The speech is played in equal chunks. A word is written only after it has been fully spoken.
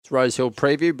Rosehill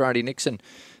Preview. Brodie Nickson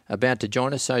about to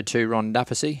join us, so too Ron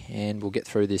Dufficy, and we'll get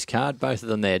through this card. Both of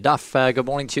them there. Duff, good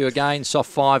morning to you again.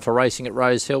 Soft 5 for racing at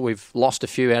Rosehill. We've lost a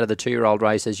few out of the 2-year-old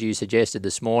race, as you suggested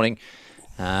this morning,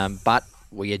 but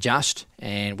we adjust,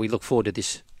 and we look forward to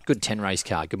this good 10-race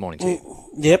card. Good morning to you.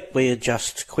 Yep, we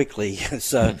adjust quickly.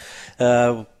 So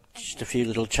just a few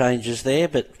little changes there,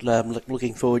 but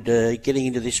looking forward to getting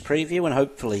into this preview and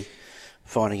hopefully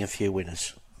finding a few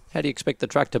winners. How do you expect the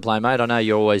track to play, mate? I know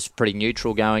you're always pretty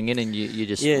neutral going in, and you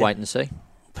just wait and see.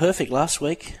 Perfect last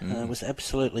week. It was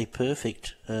absolutely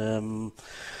perfect.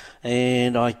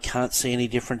 And I can't see any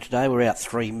different today. We're out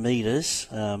 3 metres.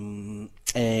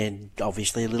 And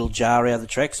obviously a little jar out of the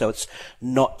track, so it's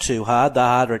not too hard. The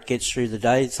harder it gets through the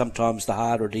day, sometimes the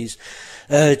harder it is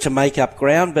to make up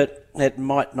ground, but that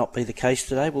might not be the case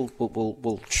today.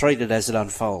 We'll treat it as it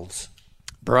unfolds.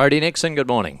 Brodie Nickson, good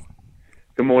morning.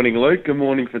 Good morning, Luke. Good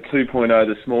morning for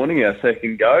 2.0 this morning, our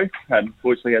second go.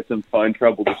 Unfortunately had some phone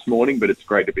trouble this morning, but it's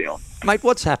great to be on. Mate,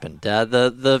 what's happened?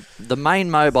 The main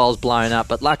mobile's blown up,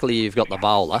 but luckily you've got the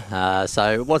bowler.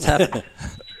 So what's happened?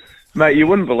 Mate, you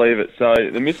wouldn't believe it. So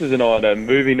the missus and I had a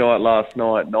movie night last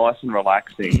night, nice and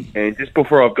relaxing. And just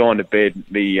before I've gone to bed,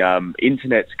 the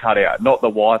internet's cut out. Not the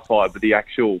Wi-Fi, but the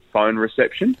actual phone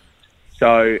reception.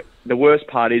 So the worst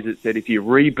part is it said if you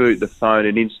reboot the phone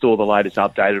and install the latest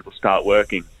update, it'll start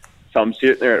working. So I'm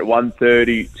sitting there at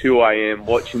 1:30, 2 a.m.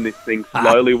 watching this thing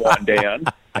slowly wind down.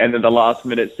 And then the last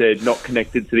minute said, not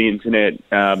connected to the internet,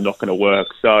 not going to work.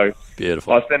 So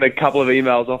beautiful. I sent a couple of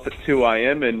emails off at 2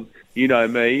 a.m. and you know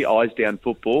me, eyes down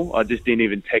football. I just didn't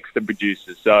even text the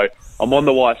producer. So I'm on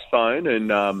the wife's phone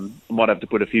and I might have to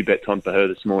put a few bets on for her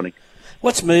this morning.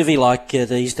 What's movie like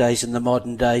these days in the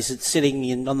modern days? It's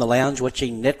sitting on the lounge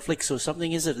watching Netflix or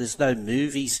something, is it? There's no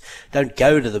movies. Don't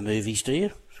go to the movies, do you?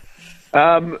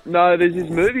 No, there's this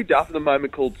movie Duff at the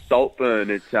moment called Saltburn.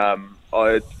 It's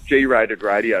G-rated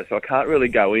radio, so I can't really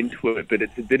go into it, but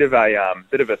it's a bit of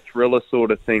a thriller sort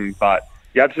of thing. But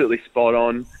you're absolutely spot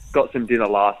on. Got some dinner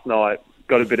last night.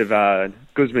 Got a bit of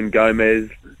Guzman Gomez,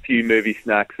 a few movie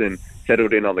snacks, and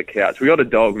settled in on the couch. We got a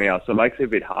dog now, so it makes it a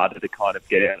bit harder to kind of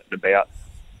get out and about.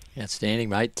 Outstanding,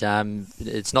 mate.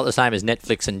 It's not the same as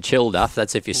Netflix and chill, Duff.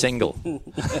 That's if you're single. Let's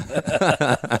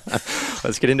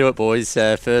get into it, boys.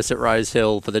 First at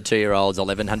Rosehill for the 2-year-olds,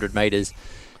 1,100 metres.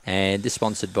 And this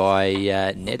sponsored by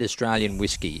Ned Australian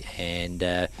Whiskey. And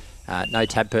no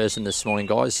tab person this morning,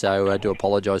 guys, so I do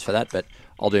apologise for that. But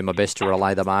I'll do my best to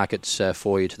relay the markets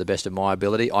for you to the best of my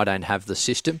ability. I don't have the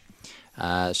system,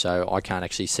 so I can't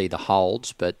actually see the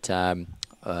holds. But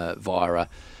via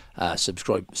a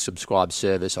subscribe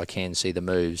service, I can see the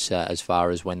moves as far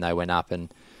as when they went up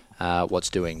and what's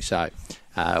doing. So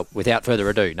without further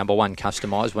ado, number 1,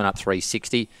 Customised, went up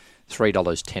 $3.60,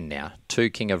 $3.10 now. 2,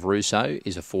 King of Russo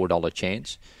is a $4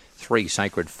 chance. 3,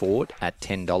 Sacred Fort at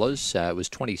 $10. It was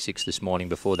 26 this morning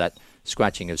before that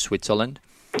scratching of Switzerland.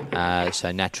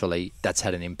 So naturally, that's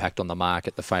had an impact on the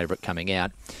market, the favourite coming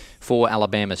out. 4,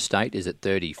 Alabama State is at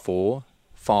 34.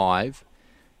 5,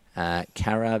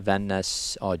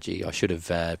 Caravanas. Oh, gee, I should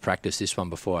have practiced this one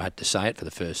before I had to say it for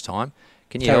the first time.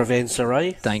 Can you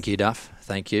Caravanserai. Thank you, Duff.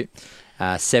 Thank you.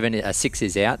 6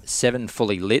 is out. 7,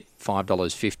 Fully Lit,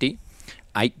 $5.50.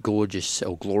 8, Gorgeous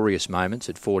or Glorious Moments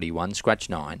at 41. Scratch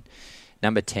 9.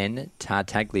 Number 10,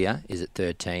 Tartaglia is at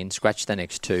 13. Scratch the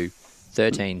next 2.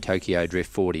 13, Tokyo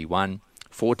Drift, 41.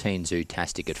 14,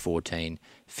 Zootastic at 14.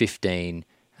 15,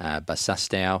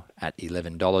 Basastow at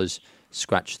 $11.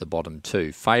 Scratch the bottom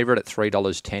 2. Favourite at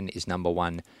 $3.10 is number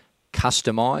 1,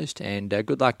 Customised. And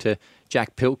good luck to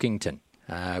Jack Pilkington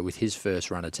with his first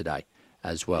runner today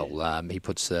as well. He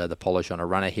puts the polish on a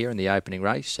runner here in the opening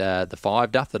race. The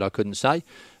 5, Duff, that I couldn't say.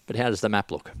 But how does the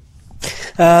map look?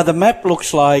 The map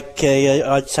looks like,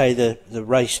 I'd say the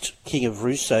raced King of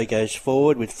Russo goes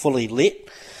forward with Fully Lit.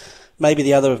 Maybe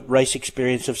the other race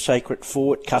experience of Sacred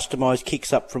Fort, Customised,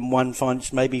 kicks up from 1, finds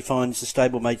the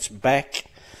stablemates back.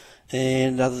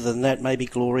 And other than that, maybe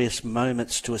Glorious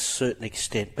Moments to a certain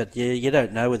extent. But yeah, you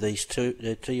don't know with these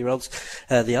 2-year-olds.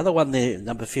 The other one there,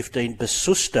 number 15,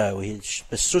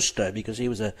 Basusto, because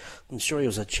I'm sure he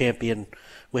was a champion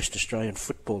West Australian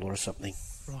footballer or something.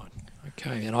 Right.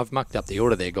 Okay, and I've mucked up the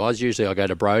order there, guys. Usually I go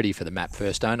to Brodie for the map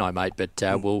first, don't I, mate? But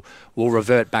we'll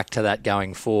revert back to that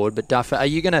going forward. But Duff, are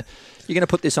you gonna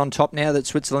put this on top now that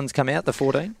Switzerland's come out, the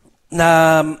 14?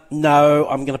 No,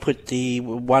 I'm going to put the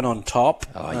one on top.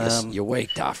 Oh, yes, you're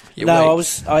weak, Duff. You're no, weak.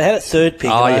 I had it third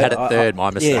pick. Oh, you had it third. My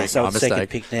mistake. Yeah, so my it's mistake. second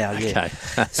pick now. Yeah.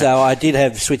 Okay. So I did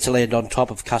have Switzerland on top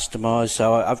of Customised.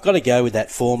 So I've got to go with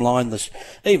that form line.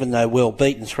 Even though well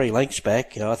beaten 3 lengths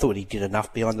back, I thought he did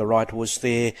enough behind the right horse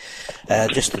there.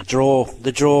 Just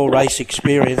the draw race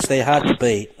experience. They're hard to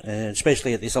beat,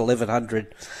 especially at this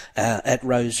 1100 at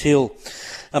Rosehill.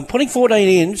 I'm putting 14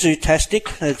 in,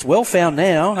 Zootastic. It's well found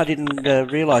now. I didn't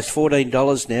realise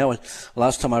 $14 now.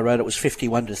 Last time I wrote it was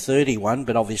 51 to 31,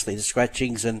 but obviously the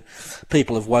scratchings and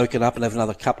people have woken up and have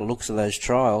another couple of looks at those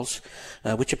trials,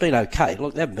 which have been okay.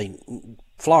 Look, they haven't been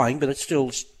flying, but it's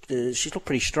still, she's looked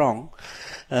pretty strong.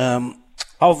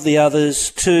 Of the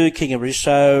others, 2, King of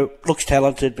Russo, looks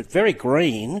talented, but very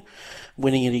green,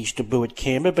 winning at his debut at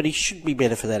Canberra, but he should be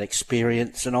better for that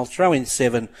experience. And I'll throw in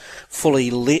 7,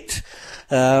 Fully Lit.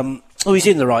 He's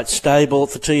in the right stable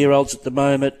for 2-year-olds at the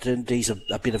moment, and he's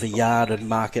a bit of a yard and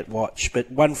market watch, but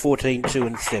 1, 14, 2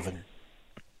 and 7.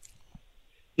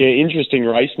 Yeah, interesting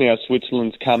race now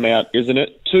Switzerland's come out, isn't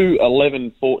it? 2,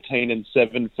 11, 14 and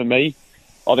 7 for me.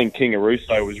 I think King of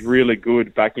Russo was really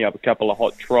good, backing up a couple of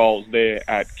hot trials there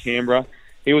at Canberra.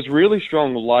 He was really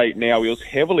strong late. Now, he was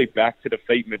heavily back to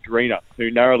defeat Madrina, who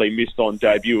narrowly missed on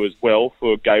debut as well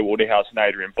for Gai Waterhouse and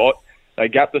Adrian Bott. They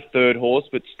gapped the third horse,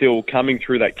 but still coming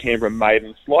through that Canberra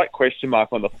maiden. Slight question mark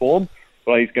on the form,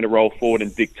 but he's going to roll forward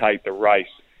and dictate the race.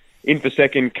 In for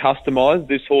second, Customised.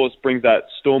 This horse brings that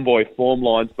Stormboy form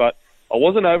lines, but I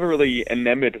wasn't overly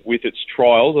enamoured with its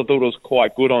trials. I thought it was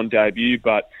quite good on debut,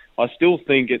 but I still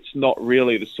think it's not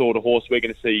really the sort of horse we're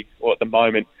going to see, or at the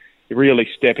moment, really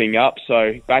stepping up.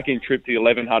 So back in trip to the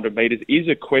 1100 metres is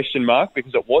a question mark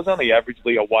because it was only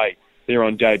averagely away there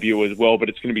on debut as well, but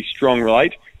it's going to be strong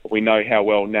late. We know how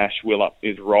well Nash Willop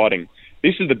is riding.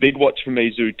 This is the big watch for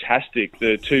me, Zootastic,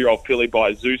 the 2-year-old filly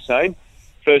by Zusane.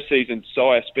 First season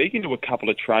sire. Speaking to a couple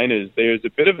of trainers, there's a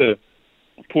bit of a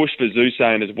push for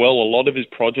Zusane as well. A lot of his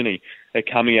progeny are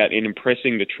coming out and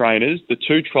impressing the trainers. The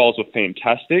 2 trials were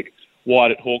fantastic.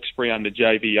 Wide at Hawkesbury under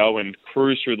JVO and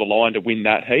cruised through the line to win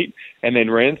that heat, and then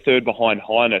ran third behind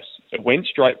Highness. It went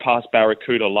straight past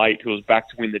Barracuda late, who was back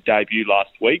to win the debut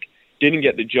last week. Didn't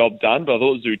get the job done, but I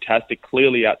thought Zootastic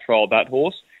clearly out-trialled that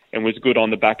horse and was good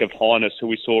on the back of Highness, who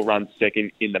we saw run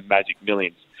second in the Magic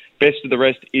Millions. Best of the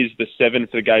rest is the 7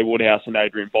 for the Gai Waterhouse and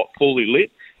Adrian Bott, Fully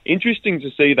Lit. Interesting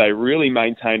to see they really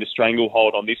maintained a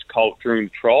stranglehold on this colt during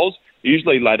the trials.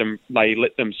 Usually they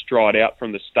let them stride out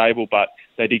from the stable, but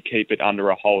they did keep it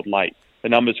under a hold late. The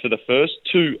numbers for the first,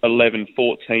 2, 11,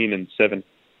 14 and 7.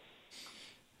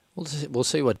 We'll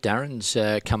see what Darren's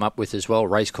come up with as well.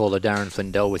 Race caller Darren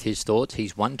Flindell with his thoughts.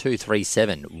 He's 1, 2, 3,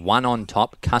 7. 1 on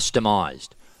top, customised.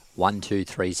 1, 2,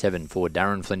 3, 7 for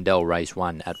Darren Flindell, race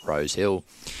 1 at Rosehill.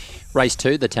 Race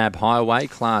 2, the Tab Highway,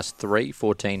 class 3,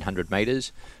 1400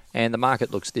 metres. And the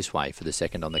market looks this way for the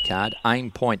second on the card.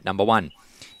 Aim point number 1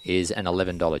 is an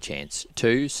 $11 chance.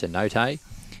 2, Cenote,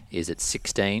 is at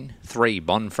 16. 3,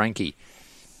 Bon Frankie,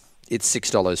 it's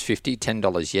 $6.50,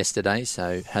 $10 yesterday,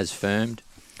 so has firmed.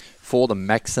 4, the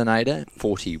Maxinator,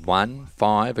 41.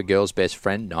 5, A Girl's Best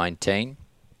Friend, 19.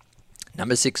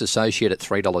 Number 6, Associate at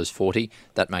 $3.40.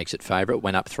 That makes it favourite.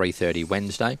 Went up $3.30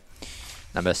 Wednesday.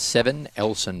 Number 7,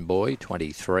 Elson Boy,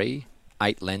 23.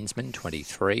 8, Lensman,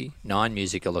 23. 9,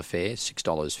 Musical Affair,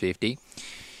 $6.50.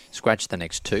 Scratch the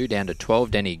next 2 down to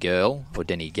 12, Denny Girl or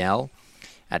Denny Gal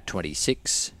at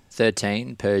 26.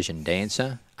 13, Persian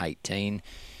Dancer, 18.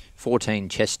 14,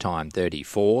 Chess Time,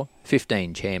 34.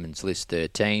 15, Chairman's List,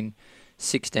 13.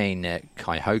 16,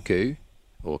 Kaihoko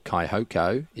or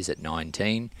Kaihoko is at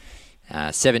 19.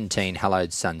 17,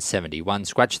 Hallowed Sun, 71.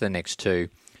 Scratch the next 2.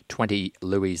 20,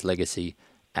 Louis Legacy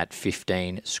at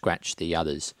 15. Scratch the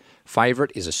others.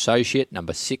 Favourite is Associate,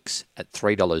 number 6 at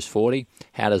 $3.40.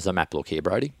 How does the map look here,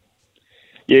 Brodie?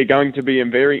 Yeah, going to be a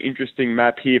very interesting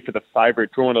map here for the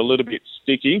favourite, drawn a little bit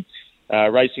sticky.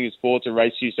 Racing and Sports and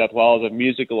Race New South Wales, a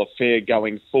Musical Affair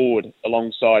going forward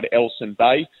alongside Elson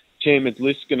Bay. Chairman's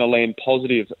List going to land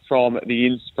positive from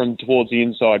towards the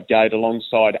inside gate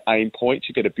alongside Aim Point.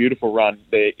 Should get a beautiful run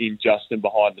there in Justin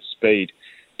behind the speed.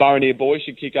 Burraneer Boy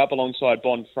should kick up alongside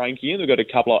Bon Frankie, and they've got a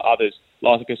couple of others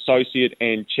like Associate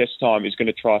and Chess Time is going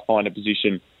to try find a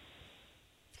position.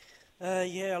 I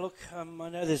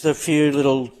know there's a few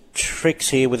little tricks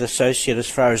here with Associate as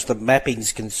far as the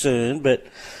mapping's concerned, but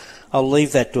I'll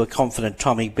leave that to a confident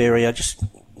Tommy Berry. I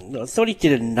thought he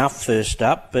did enough first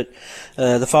up, but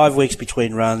the 5 weeks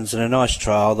between runs and a nice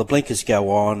trial, the blinkers go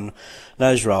on,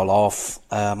 nose roll off.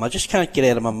 I just can't get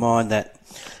out of my mind that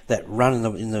run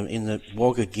in the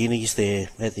Wagga Guineas there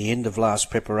at the end of last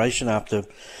preparation after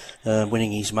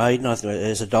winning his maiden. I think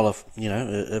there's $1,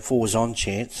 a 4's on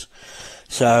chance.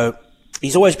 So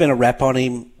he's always been a wrap on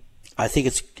him. I think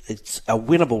it's a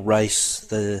winnable race.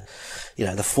 The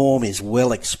form is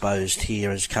well exposed here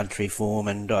as country form,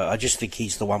 and I just think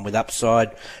he's the one with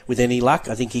upside. With any luck,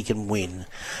 I think he can win.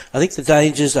 I think the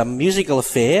dangers are Musical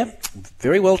Affair,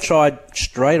 very well tried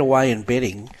straight away in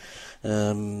betting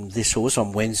this horse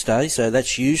on Wednesday, so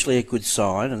that's usually a good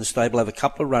sign, and the stable have a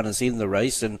couple of runners in the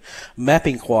race and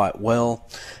mapping quite well,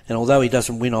 and although he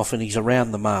doesn't win often, he's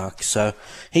around the mark, so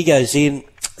he goes in.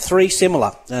 3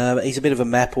 similar. He's a bit of a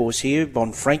map horse here,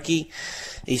 Bon Frankie.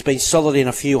 He's been solid in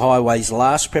a few highways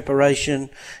last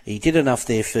preparation. He did enough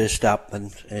there first up,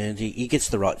 and he gets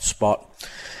the right spot.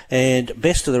 And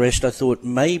best of the rest, I thought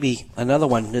maybe another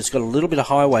one that's got a little bit of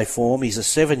highway form. He's a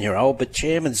 7-year-old, but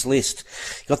Chairman's List.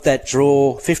 Got that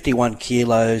draw, 51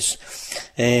 kilos,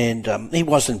 and he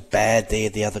wasn't bad there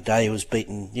the other day. He was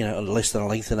beaten, less than a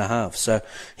length and a half. So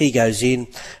he goes in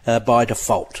by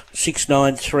default. 6,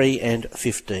 9, 3 and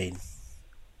 15.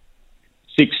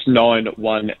 6, 9,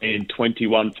 1 and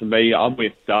 21 for me. I'm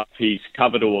with Duff. He's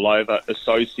covered all over.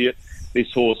 Associate. This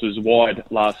horse was wide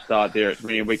last start there at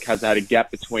Randwick, has had a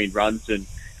gap between runs, and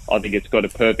I think it's got a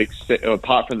perfect set.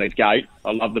 Apart from the gate,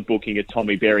 I love the booking of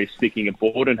Tommy Berry sticking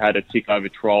aboard and had a tick-over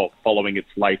trial following its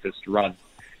latest run.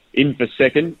 In for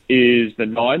second is the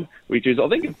 9, which is, I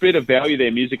think, a bit of value there.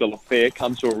 Musical Affair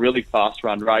comes to a really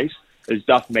fast-run race. As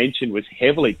Duff mentioned, was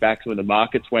heavily backed when the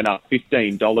markets went up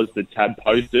 $15, the tab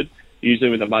posted.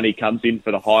 Usually when the money comes in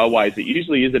for the highways, it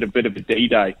usually is at a bit of a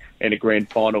D-Day and a grand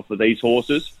final for these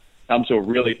horses. Comes to a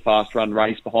really fast-run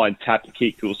race behind Tap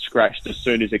Kick, who was scratched as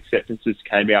soon as acceptances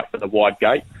came out for the wide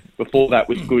gate. Before that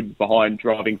was good behind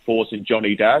Driving Force and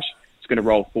Johnny Dash. It's going to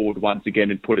roll forward once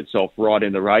again and put itself right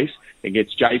in the race. It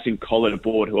gets Jason Collett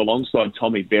aboard, who alongside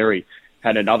Tommy Berry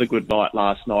had another good night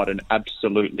last night and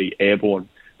absolutely airborne.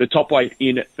 The top weight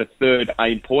in for third,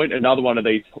 Aim Point, another one of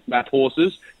these map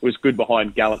horses, was good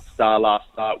behind Gallant Star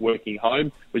last start, working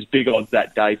home, was big odds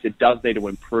that day, so it does need to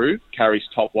improve, carries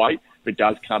top weight, but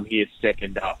does come here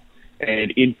second up.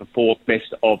 And in for fourth,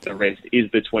 best of the rest,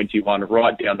 is the 21,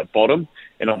 right down the bottom.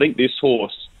 And I think this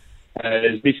horse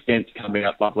has this dance coming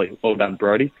out lovely. Well done,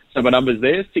 Brodie. So my numbers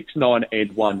there, 6, 9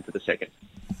 and 1 for the second.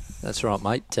 That's right,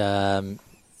 mate.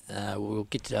 We'll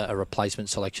get a replacement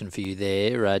selection for you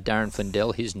there. Darren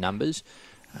Flindell, his numbers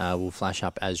will flash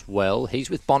up as well.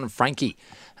 He's with Bon Frankie,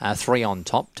 3 on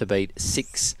top to beat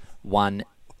 6, 1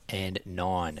 and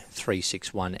 9. 3,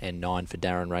 6, 1 and 9 for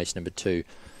Darren, race number 2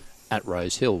 at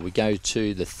Rosehill. We go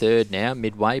to the third now,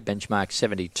 midway, benchmark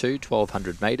 72,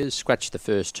 1,200 metres. Scratch the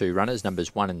first 2 runners,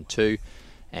 numbers 1 and 2,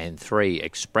 and 3.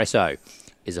 Espresso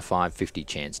is a 5.50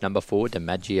 chance. Number 4,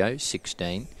 DiMaggio,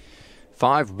 16.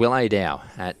 5, Willie Dow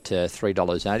at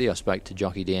 $3.80. I spoke to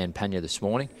jockey Dan Panya this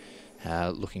morning.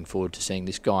 Looking forward to seeing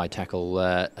this guy tackle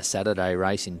a Saturday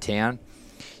race in town.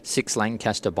 6,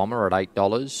 Lancaster Bomber at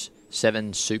 $8.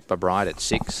 7, Super Bright at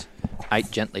 6.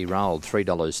 8, Gently Rolled,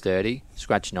 $3.30.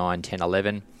 Scratch 9, 10,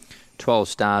 11. 12,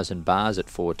 Stars and Bars at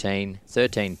 14.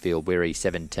 13, Feel Weary,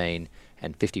 17.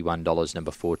 And $51,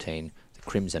 number 14, the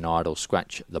Crimson Idol.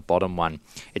 Scratch the bottom one.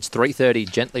 It's 3:30,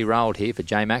 Gently Rolled here for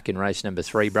J-Mac in race number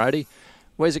 3, Brodie.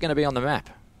 Where's it going to be on the map?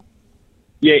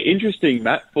 Yeah, interesting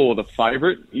map for the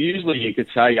favourite. Usually you could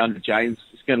say under James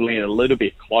it's going to land a little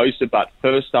bit closer, but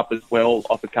first up as well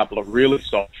off a couple of really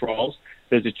soft trials.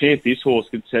 There's a chance this horse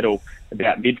could settle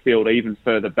about midfield, even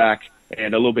further back,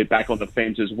 and a little bit back on the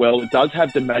fence as well. It does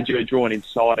have DiMaggio drawn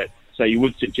inside it, so you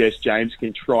would suggest James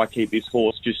can try keep this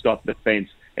horse just off the fence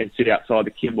and sit outside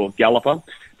the Kimball Galloper.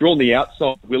 Drawn the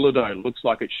outside, Willowdo looks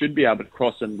like it should be able to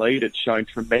cross and lead. It's shown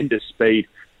tremendous speed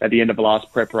at the end of the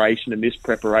last preparation, and this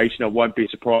preparation, I won't be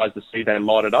surprised to see they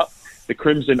light it up. The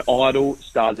Crimson Idol,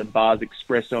 Stars and Bars,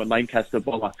 Espresso and Lancaster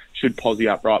Bomber should posse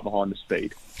up right behind the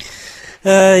speed.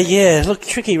 Yeah, look,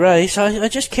 tricky race. I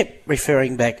just kept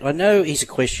referring back. I know he's a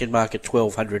question mark at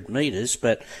 1,200 metres,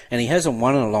 and he hasn't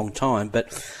won in a long time, but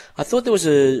I thought there was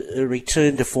a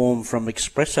return to form from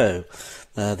Espresso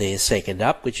there second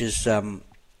up, which is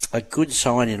a good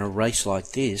sign in a race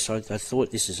like this. I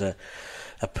thought this is a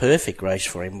perfect race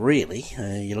for him, really.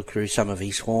 You look through some of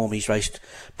his form, he's raced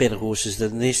better horses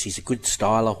than this. He's a good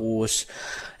styler horse.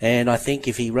 And I think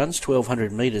if he runs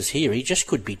 1,200 metres here, he just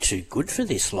could be too good for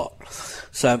this lot.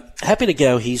 So, happy to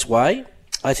go his way.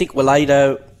 I think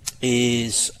Walado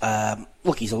is,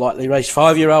 he's a lightly raced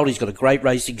 5-year-old. He's got a great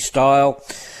racing style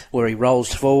where he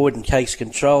rolls forward and takes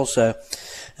control. So,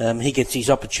 he gets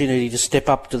his opportunity to step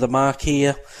up to the mark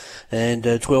here. And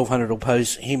 1,200 will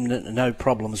pose him no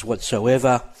problems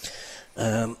whatsoever.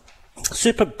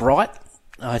 Super Bright,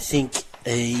 I think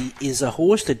He is a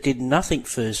horse that did nothing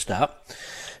first up,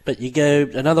 but you go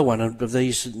another one of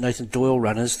these Nathan Doyle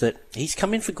runners that he's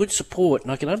come in for good support,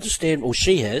 and I can understand, or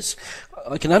she has,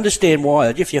 I can understand why.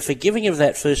 If you're forgiving of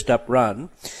that first up run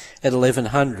at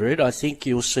 1100, I think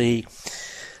you'll see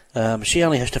she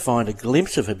only has to find a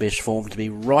glimpse of her best form to be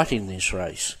right in this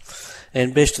race.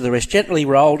 And best of the rest, gently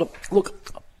rolled.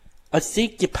 Look, I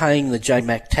think you're paying the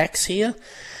J-Mac tax here.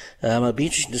 It'll be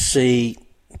interesting to see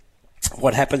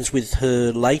what happens with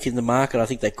her late in the market. I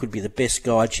think that could be the best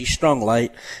guide. She's strong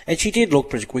late, and she did look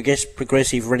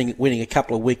progressive, winning a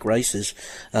couple of weak races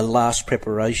last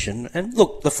preparation. And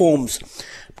look, the form's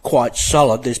quite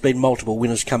solid. There's been multiple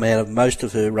winners come out of most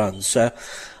of her runs. So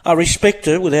I respect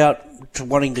her without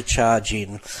wanting to charge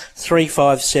in. 3,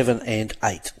 5, 7 and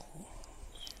 8.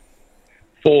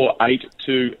 4, 8,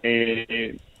 2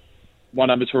 and... one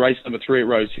number to race number 3 at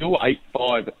Rosehill, 8,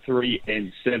 5, 3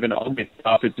 and 7. I'll get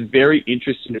up. It's very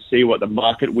interesting to see what the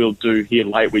market will do here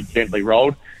late with Gently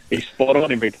Rolled. He's spot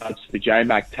on in regards to the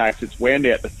J-Mac tax. It's wound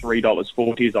out to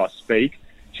 $3.40 as I speak.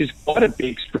 She's quite a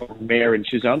big, strong mare, and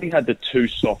she's only had the 2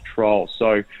 soft trials.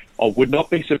 So I would not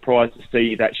be surprised to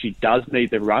see that she does need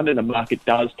the run, and the market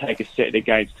does take a set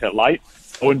against her late.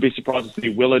 I wouldn't be surprised to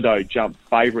see Willowdoe jump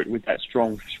favourite with that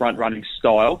strong front-running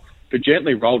style. But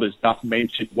Gently Rolled, as Duff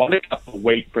mentioned, won a couple of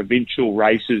weak provincial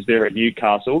races there at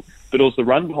Newcastle, but also the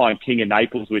run behind King of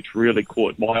Naples, which really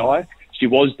caught my eye. She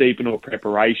was deep in her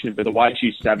preparation, but the way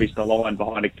she savaged the line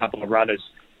behind a couple of runners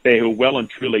there who were well and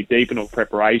truly deep in her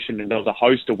preparation, and there was a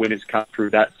host of winners come through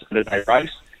that Saturday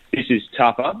race. This is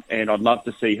tougher, and I'd love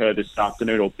to see her this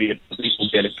afternoon, albeit I think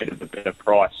we'll get a bit of a better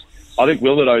price. I think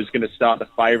Willowdoe is going to start the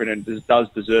favourite and does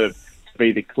deserve to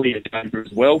be the clear danger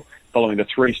as well, following the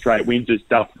 3 straight wins, as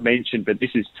Duff mentioned, but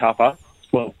this is tougher.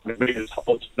 12 metres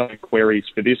holds, no queries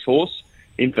for this horse.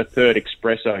 In for third,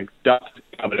 Espresso. Duff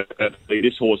covered it perfectly.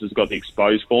 This horse has got the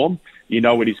exposed form. You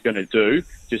know what he's going to do.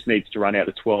 Just needs to run out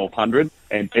the 1200,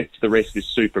 and best the rest is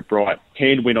super bright.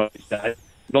 Can win on his day.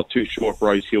 Not too sure if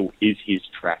Rosehill is his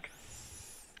track.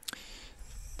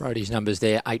 Brodie's numbers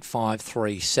there, 8, 5,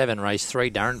 3, 7. Race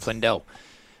 3, Darren Flindell.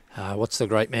 What's the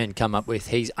great man come up with?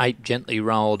 He's 8 Gently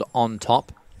Rolled on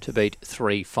top to beat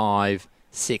 3, 5,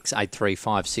 6, 8, 3,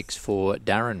 5, 6 for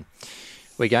Darren.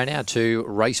 We go now to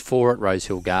race 4 at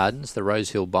Rosehill Gardens. The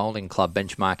Rosehill Bowling Club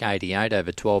benchmark 88 over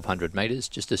 1,200 metres.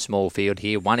 Just a small field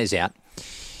here. 1 is out.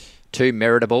 2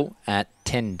 Meritable at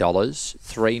 $10.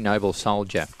 3 Noble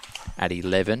Soldier at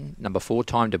 11. Number 4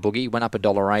 Time to Boogie went up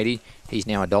 $1.80. He's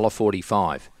now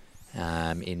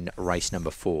 $1.45 in race number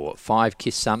 4. 5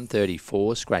 Kiss Some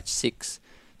 34. Scratch 6.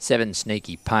 7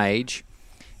 Sneaky Page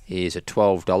is at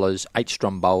 $12, 8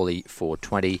 Stromboli for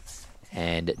 $20,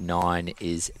 and 9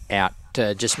 is out.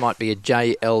 Just might be a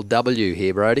JLW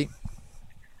here, Brodie.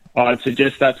 I'd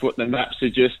suggest that's what the map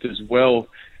suggests as well.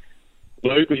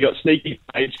 Luke, we've got Sneaky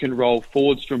Page can roll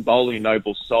forward, Stromboli,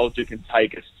 Noble Soldier can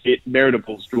take a sit,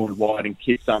 Meritable's drawn wide, and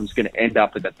Kiss Some's going to end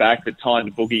up at the back. The Time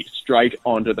to Boogie straight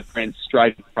onto the fence,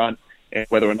 straight in front, and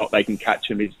whether or not they can catch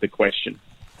him is the question.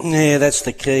 Yeah, that's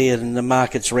the key, and the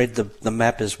market's read the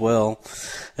map as well.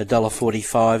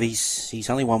 $1.45. He's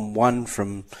only won 1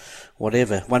 from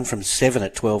 7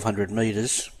 at 1,200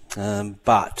 metres,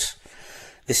 but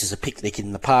this is a picnic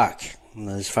in the park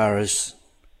as far as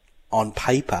on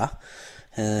paper.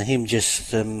 Him just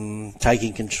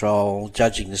taking control,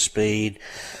 judging the speed,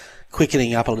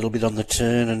 quickening up a little bit on the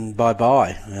turn, and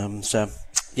bye-bye. So,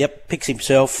 yep, picks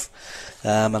himself.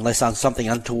 Unless something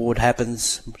untoward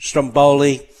happens.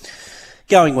 Stromboli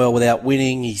going well without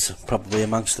winning. He's probably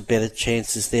amongst the better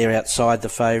chances there outside the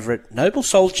favourite. Noble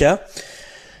Soldier,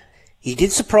 he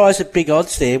did surprise at big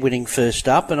odds there, winning first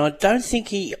up, and I don't think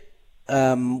he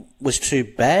was too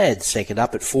bad second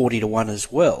up at 40-1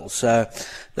 as well. So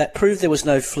that proved there was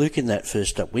no fluke in that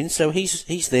first up win. So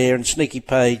he's there, and Sneaky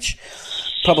Page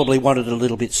probably wanted it a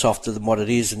little bit softer than what it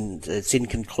is, and it's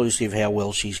inconclusive how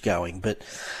well she's going. But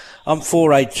I'm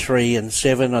 4, 8, 3 and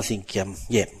 7. I think,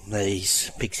 he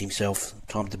picks himself.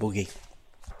 Time to Boogie.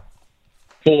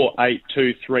 4, 8,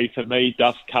 2, 3 for me.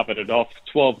 Duff covered it off.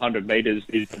 1,200 metres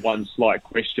is the one slight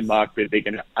question mark, but they're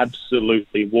going to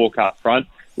absolutely walk up front.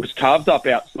 It was carved up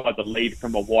outside the lead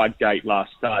from a wide gate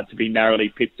last start to be narrowly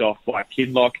picked off by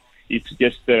Kinlock. It's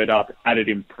just third up, added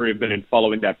improvement, and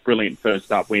following that brilliant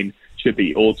first up win should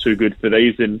be all too good for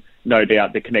these. And no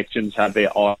doubt the connections have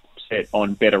their eyes set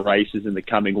on better races in the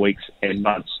coming weeks and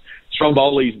months.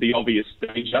 Stromboli is the obvious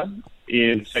danger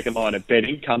in the second line of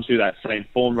betting. Comes through that same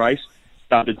form race.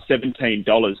 Started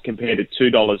 $17 compared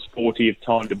to $2.40 of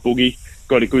Time to Boogie.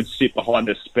 Got a good sit behind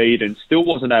the speed and still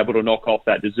wasn't able to knock off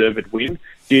that deserved win.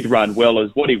 Did run well,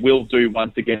 as what he will do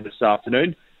once again this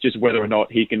afternoon. Just whether or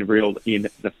not he can reel in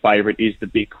the favourite is the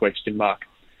big question mark.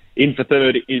 In for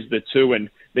third is the 2, and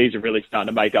these are really starting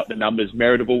to make up the numbers.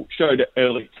 Meritable showed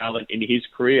early talent in his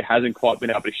career, hasn't quite been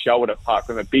able to show it apart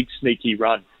from a big sneaky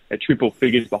run at triple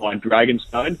figures behind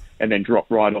Dragonstone, and then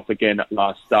dropped right off again at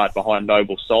last start behind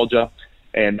Noble Soldier.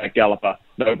 And that galloper,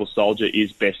 Noble Soldier,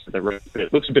 is best of the race. But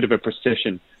it looks a bit of a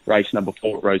procession race number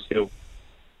 4 at Rosehill.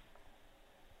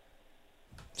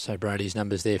 So Brodie's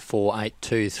numbers there, 4, 8,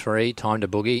 2, 3. Time to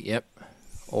boogie. Yep.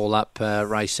 All up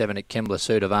race 7 at Kembla,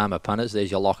 Suit of Armour, punters.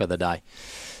 There's your lock of the day.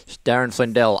 Darren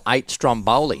Flindell, 8,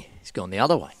 Stromboli. He's gone the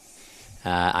other way.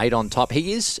 8 on top.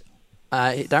 He is,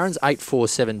 Darren's 8, 4,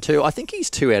 7, 2. I think he's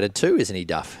 2 out of 2, isn't he,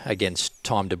 Duff, against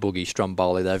Time to Boogie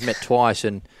Stromboli. They've met twice,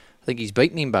 and I think he's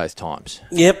beaten him both times.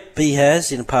 Yep, he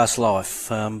has in a past life.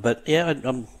 But, yeah,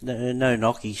 no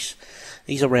knock. He's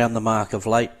around the mark of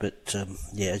late, but,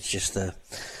 yeah, it's just the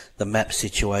map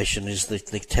situation is the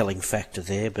telling factor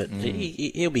there, but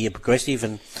he'll be aggressive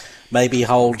and maybe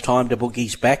hold Time to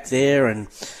Boogie's back there and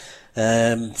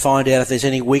find out if there's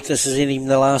any weaknesses in him in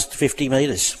the last 50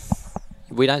 metres.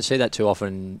 We don't see that too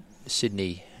often,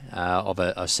 Sydney, of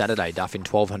a Saturday, Duff, in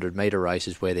 1,200 metre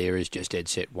races where there is just dead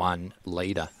set one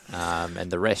leader and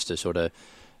the rest are sort of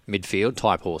midfield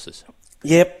type horses.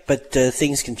 Yep, but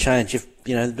things can change. If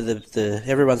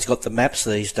everyone's got the maps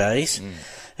these days.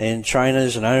 And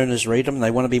trainers and owners read them. They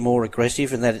want to be more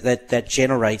aggressive, and that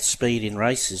generates speed in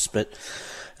races. But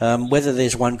whether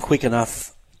there's one quick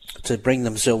enough to bring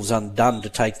themselves undone to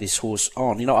take this horse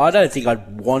on, I don't think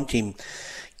I'd want him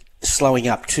slowing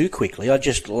up too quickly. I'd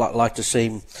just like to see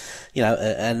him,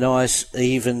 a nice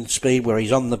even speed where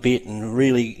he's on the bit and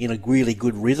really in a really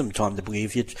good rhythm time to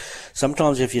believe.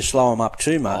 Sometimes if you slow him up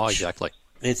too much, exactly,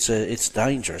 it's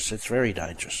dangerous. It's very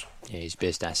dangerous. Yeah, his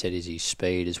best asset is his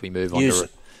speed. As we move on to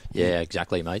yeah,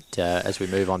 exactly, mate. As we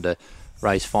move on to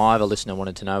race 5, a listener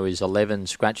wanted to know, is 11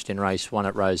 scratched in race 1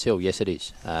 at Rosehill? Yes, it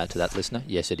is. To that listener,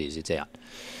 yes, it is. It's out.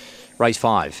 Race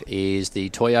 5 is the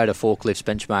Toyota Forklifts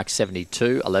Benchmark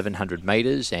 72, 1,100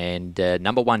 metres, and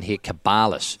number 1 here,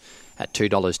 Cabalis, at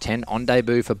 $2.10 on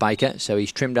debut for Baker. So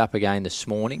he's trimmed up again this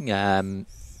morning,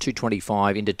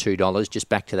 $2.25 into $2, just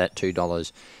back to that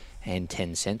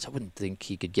 $2.10. I wouldn't think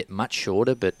he could get much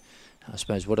shorter, but I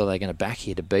suppose what are they going to back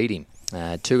here to beat him?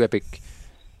 2 Epic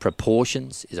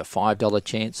Proportions is a $5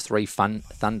 chance. 3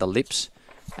 Thunder Lips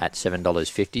at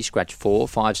 $7.50. Scratch 4.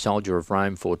 5 Soldier of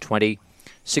Rome $4.20.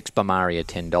 6 Bamaria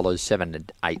 $10. 7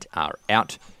 and 8 are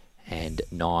out. And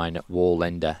 9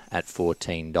 Warlender at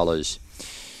 $14.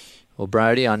 Well,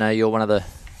 Brodie, I know you're one of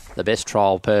the best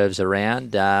trial pervs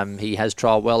around. He has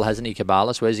trialled well, hasn't he,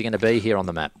 Cabalis? Where's he going to be here on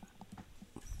the map?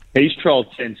 He's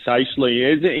trialled sensationally.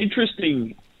 It's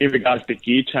interesting in regards to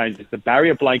gear changes. The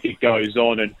barrier blanket goes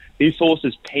on, and these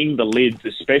horses ping the lids,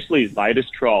 especially his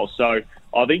latest trial. So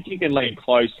I think you can lean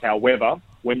close. However,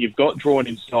 when you've got drawn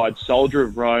inside Soldier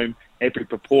of Rome, Epic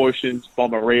Proportions,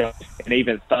 Bomberia, and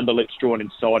even Thunderlips drawn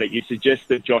inside it, you suggest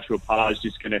that Joshua Parr is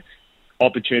just going to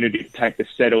opportunity to take the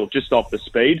settle just off the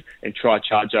speed and try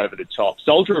charge over the top.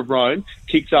 Soldier of Rome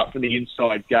kicks up from the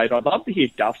inside gate. I'd love to hear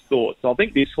Duff's thoughts. I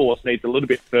think this horse needs a little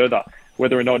bit further,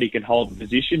 whether or not he can hold the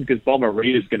position, because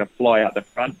Bomberia is going to fly out the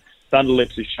front.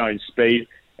 Thunderlips has shown speed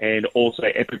and also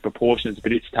Epic Proportions,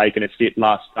 but it's taken a sit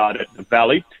last start at the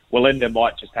Valley. Well, then they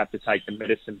might just have to take the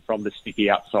medicine from the sticky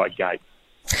outside gate.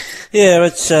 Yeah,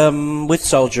 it's with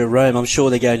Soldier of Rome, I'm sure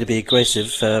they're going to be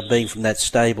aggressive. Being from that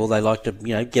stable, they like to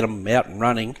get them out and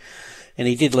running. And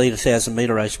he did lead a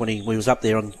 1,000-metre race when he was up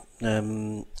there on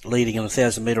leading on a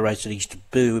 1,000-metre race at his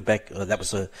debut back. That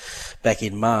was back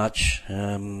in March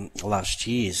last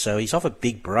year. So he's off a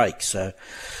big break. So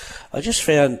I just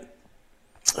found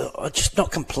I'm just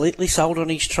not completely sold on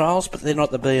his trials, but they're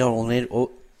not the be-all and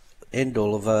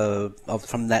end-all of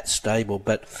from that stable.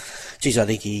 But geez, I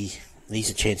think he's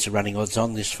a chance of running odds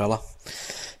on, this fella.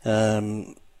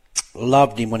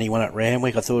 Loved him when he won at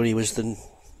Randwick. I thought he was the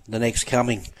next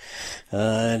coming.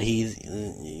 And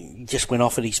he just went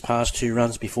off at his past 2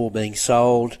 runs before being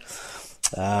sold.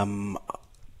 2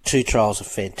 trials are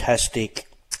fantastic.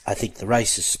 I think the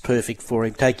race is perfect for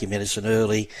him. Take your medicine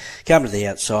early, come to the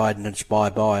outside, and it's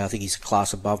bye-bye. I think he's a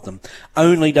class above them.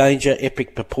 Only danger,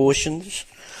 Epic Proportions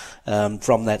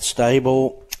from that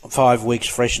stable. 5 weeks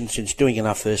freshened since doing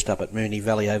enough first up at Moonee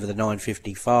Valley over the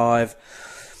 9.55.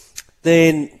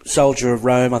 Then Soldier of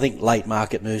Rome, I think late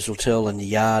market moves will tell, and the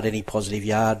yard, any positive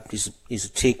yard is a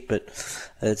tick, but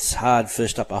it's hard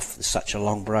first up after such a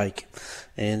long break.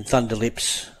 And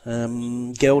Thunderlips,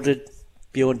 gelded.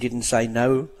 Bjorn didn't say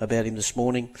no about him this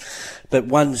morning, but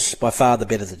one's by far the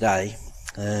bet of the day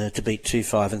to beat 2,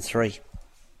 5 and 3.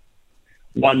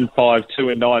 1, 5, 2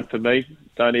 and 9 for me.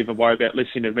 Don't even worry about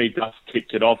listening to me. Duff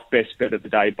tipped it off. Best bet of the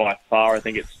day by far. I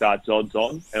think it starts odds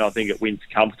on, and I think it wins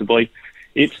comfortably.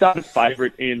 It started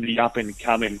favourite in the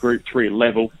up-and-coming Group 3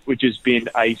 level, which has been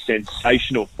a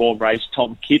sensational form race.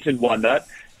 Tom Kitten won that,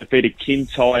 defeated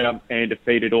Kintyre and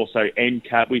defeated also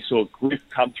NCAB. We saw Griff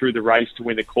come through the race to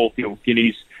win the Caulfield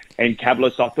Guineas and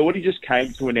Cabalus. I thought he just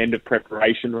came to an end of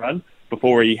preparation run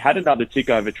before he had another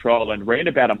tick-over trial and ran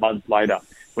about a month later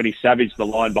when he savaged the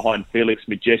line behind Felix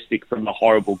Majestic from the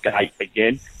horrible gate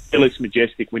again. Felix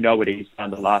Majestic, we know what he's done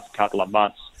the last couple of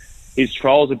months. His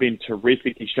trials have been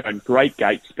terrific. He's shown great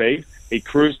gate speed. He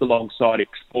cruised alongside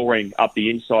Exploring up the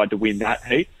inside to win that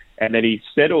heat. And then he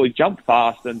jumped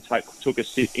fast and took a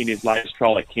sit in his latest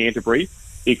trial at Canterbury.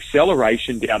 The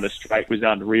acceleration down the straight was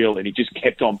unreal, and he just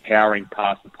kept on powering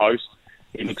past the post.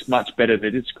 He looks much better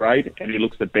than its grade, and he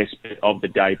looks the best bet of the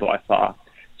day by far.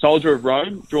 Soldier of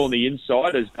Rome, drawn the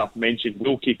inside, as Duff mentioned,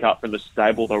 will kick up from the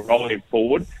stable. They'll roll him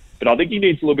forward. But I think he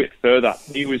needs a little bit further.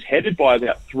 He was headed by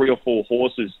about 3 or 4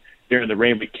 horses there in the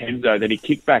Randwick Kenzo. Then he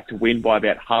kicked back to win by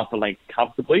about half a length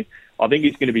comfortably. I think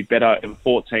he's going to be better in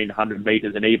 1,400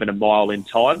 metres and even a mile in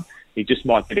time. He just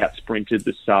might get out sprinted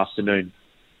this afternoon.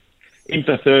 In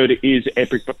for third is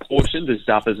Epic Proportions, as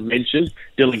Duff has mentioned.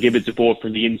 Dylan Gibbons aboard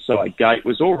from the inside gate.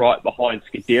 Was all right behind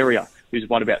Scuderia, who's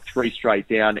won about 3 straight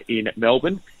down in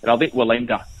Melbourne. And I think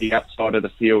Willenda, the outside of the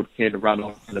field, can run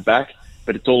off in the back.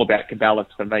 But it's all about Cabalus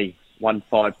for me.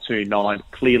 1,529,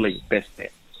 clearly best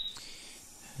bet.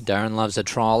 Darren loves a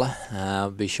trialer.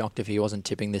 I'd be shocked if he wasn't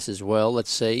tipping this as well.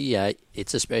 Let's see.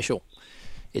 It's a special.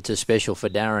 It's a special for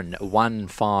Darren. 1,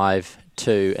 5,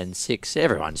 2 and 6.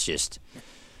 Everyone's just...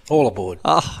 all aboard.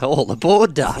 Oh, all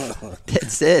aboard, Duff.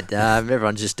 That's it.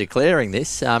 Everyone's just declaring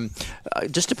this.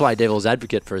 Just to play devil's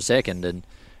advocate for a second, and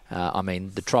I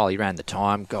mean, the trial, he ran the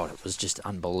time. God, it was just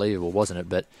unbelievable, wasn't it?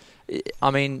 But, I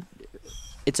mean...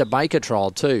 it's a Baker trial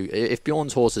too. If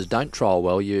Bjorn's horses don't trial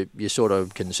well, you're sort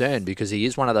of concerned because he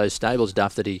is one of those stables,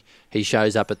 Duff, that he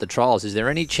shows up at the trials. Is there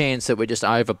any chance that we're just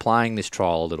overplaying this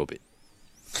trial a little bit?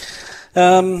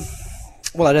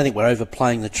 Well, I don't think we're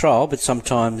overplaying the trial, but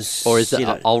sometimes... or is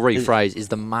I'll rephrase, is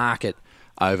the market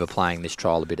overplaying this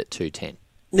trial a bit at 210?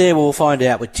 Yeah, we'll find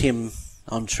out with Tim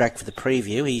on track for the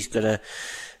preview. He's got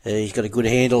a good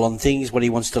handle on things, what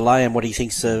he wants to lay and what he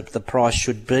thinks the price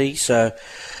should be. So...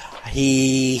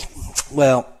 He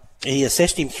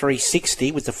assessed him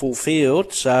 360 with the full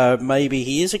field, so maybe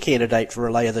he is a candidate for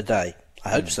a lay of the day. I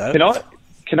hope so.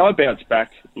 Can I bounce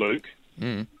back, Luke?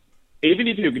 Even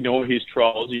if you ignore his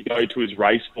trials, you go to his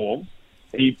race form.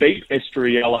 He beat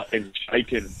Estriella and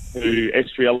Shaken, who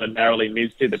Estriella narrowly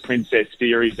missed in the Princess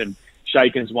Series, and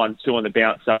Shaken's won 2 on the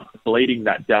bounce up, bleeding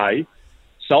that day.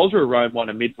 Soldier of Rome won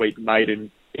a midweek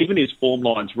maiden. Even his form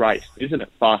line's raced, isn't it?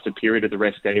 Far superior to the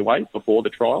rest anyway, before the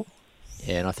trial.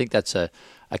 Yeah, and I think that's a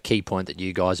key point that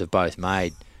you guys have both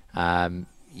made.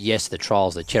 Yes, the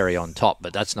trial's the cherry on top,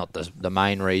 but that's not the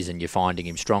main reason you're finding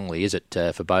him strongly, is it,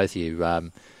 for both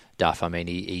you, Duff? I mean,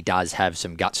 he does have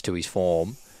some guts to his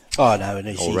form. Oh, no,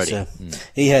 and already.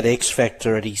 He had X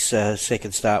Factor at his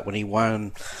second start when he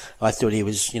won. I thought he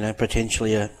was,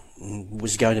 potentially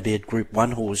was going to be a Group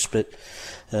 1 horse, but...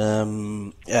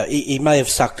 he may have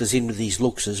sucked us in with his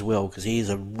looks as well because he is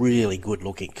a really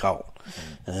good-looking colt.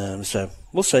 So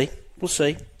we'll see.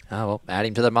 Oh, well, add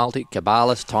him to the multi.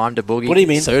 Cabalus, Time to Boogie. Put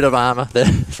him in. Suit of Armour, the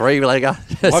 3-legger.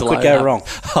 What could go wrong?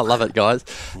 I love it, guys.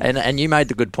 And you made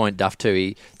the good point, Duff,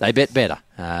 too. They bet better.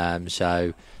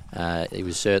 So he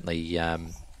was certainly...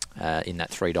 in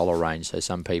that $3 range, so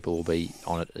some people will be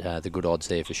on it, the good odds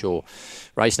there for sure.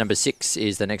 Race number 6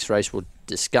 is the next race we'll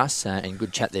discuss, and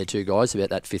good chat there too, guys, about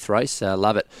that 5th race.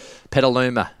 Love it.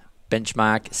 Petaluma,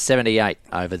 benchmark 78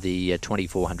 over the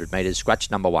 2,400 metres, scratch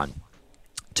number 1.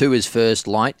 2 is First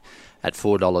Light at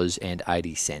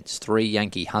 $4.80. 3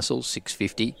 Yankee Hustle,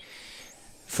 $6.50.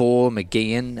 4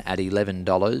 McGeehan at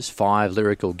 $11. 5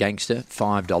 Lyrical Gangster,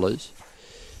 $5.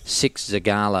 6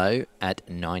 Zagalo at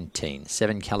 $19.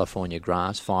 7 California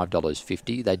Grass,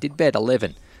 $5.50. They did bet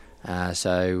 11,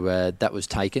 so that was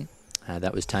taken.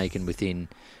 That was taken within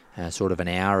sort of an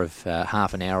hour of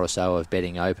half an hour or so of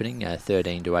betting opening.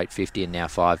 13 to $8.50 and now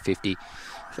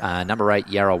 $5.50. Number 8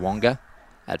 Yarrawonga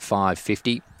at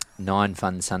 $5.50. 9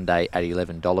 Fun Sunday at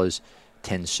 $11.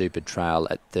 10 Super Trail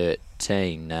at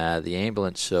 13. The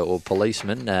ambulance or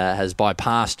policeman has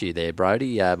bypassed you there,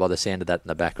 Brodie, by the sound of that in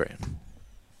the background.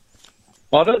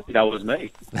 I don't think that was me.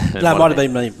 No, it might have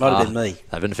been me. Been me.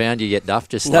 Haven't found you yet, Duff.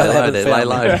 Just lay low there. Lay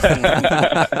low.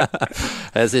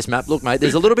 How's this map look, mate?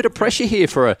 There's a little bit of pressure here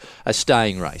for a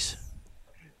staying race.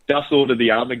 just ordered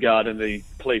the armour guard and the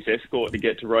police escort to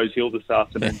get to Rosehill this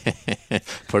afternoon.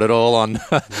 Put it all on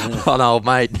on old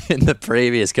mate in the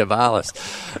previous Cavallis.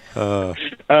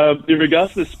 In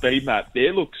regards to the speed map,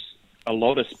 there looks a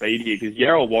lot of speed here because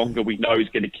Yarrawonga we know is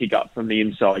going to kick up from the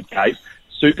inside gate.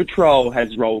 Super Troll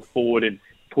has rolled forward and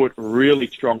put really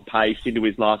strong pace into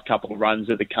his last couple of runs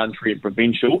at the country and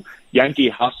provincial. Yankee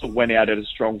Hustle went out at a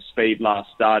strong speed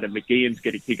last start, and McGeehan's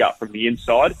going to kick up from the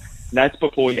inside. And that's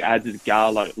before he adds his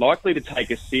Garlow. Likely to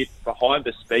take a sit behind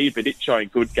the speed, but it's showing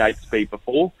good gate speed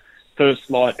before.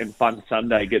 First Light and Fun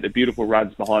Sunday get the beautiful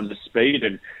runs behind the speed,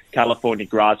 and California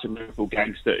Grass and Liverpool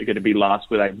Gangster are going to be last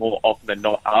where they more often than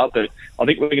not are. But I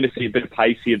think we're going to see a bit of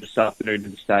pace here this afternoon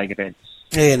in the staying events.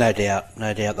 Yeah, no doubt.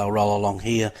 No doubt they'll roll along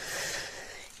here.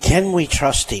 Can we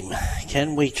trust him?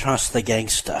 Can we trust the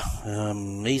Gangster?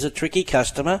 He's a tricky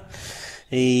customer.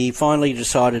 He finally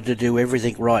decided to do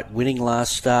everything right, winning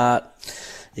last start.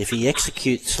 If he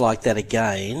executes like that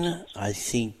again, I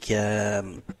think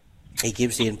he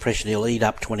gives the impression he'll eat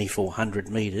up 2,400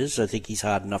 metres. I think he's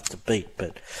hard enough to beat,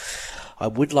 but I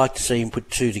would like to see him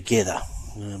put two together.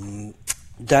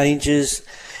 Dangers,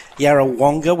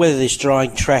 Yarrawonga, whether this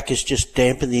drying track has just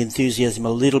dampened the enthusiasm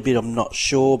a little bit, I'm not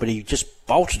sure, but he just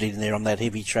bolted in there on that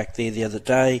heavy track there the other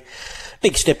day.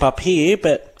 Big step up here,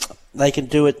 but they can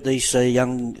do it, these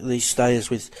stayers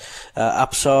with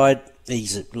upside.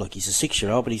 He's a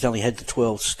 6-year-old, but he's only had the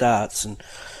 12 starts,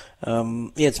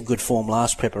 and he had some good form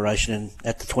last preparation and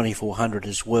at the 2,400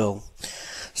 as well.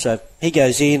 So he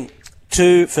goes in.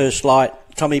 2, First Light.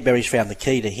 Tommy Berry's found the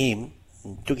key to him.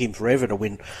 It took him forever to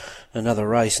win another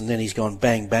race, and then he's gone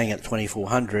bang, bang at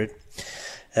 2,400.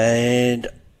 And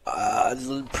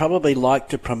I'd probably like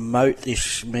to promote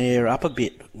this mare up a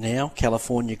bit now,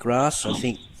 California Grass. I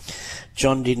think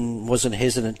John wasn't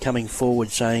hesitant coming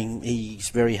forward saying he's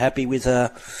very happy with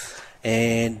her.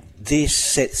 And this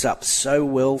sets up so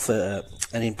well for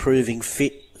an improving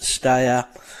fit stayer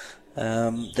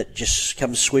that just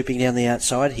comes sweeping down the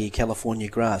outside here, California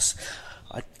Grass.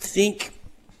 I think,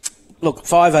 look,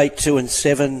 5, 8, 2 and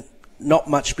 7, not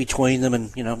much between them,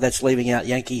 and that's leaving out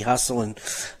Yankee Hustle, and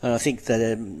I think that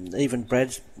even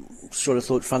Brad sort of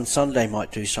thought Fun Sunday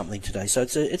might do something today. So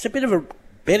it's a bit of a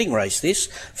betting race, this.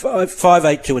 5,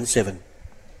 8, 2 and 7.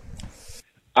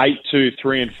 8, 2,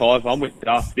 3 and 5. I'm with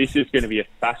Duff. This is going to be a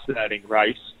fascinating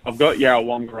race. I've got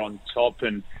Yarrawonga on top,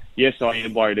 and yes, I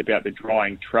am worried about the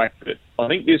drying track, but I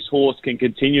think this horse can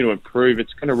continue to improve.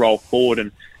 It's going to roll forward,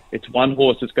 and it's one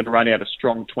horse that's going to run out a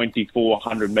strong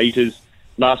 2,400 metres.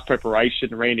 Last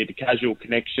preparation ran into Casual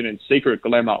Connection and Secret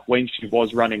Glamour when she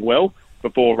was running well,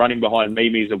 before running behind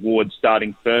Mimi's Award,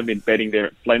 starting firm in betting there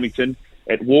at Flemington.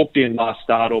 It walked in last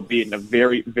start, albeit in a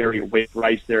very, very wet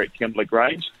race there at Kembla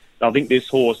Grange. I think this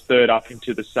horse, third up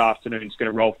into this afternoon, is going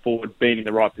to roll forward, being in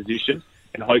the right position,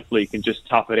 and hopefully can just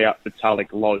tough it out for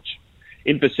Tulloch Lodge.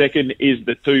 In for second is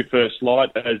the 2, First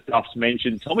Light. As Duff's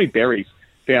mentioned, Tommy Berry's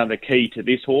found the key to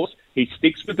this horse. He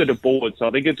sticks with it aboard, so I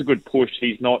think it's a good push.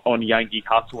 He's not on Yankee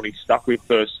Hustle, and he's stuck with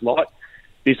First Light.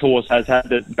 This horse has had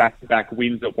the back-to-back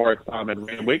wins at Warwick Farm and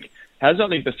Randwick. Has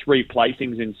only the 3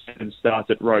 placings in 7 starts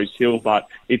at Rosehill, but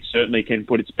it certainly can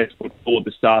put its best foot forward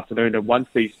this afternoon. And once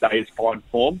these stays find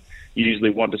form, you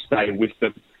usually want to stay with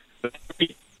them. The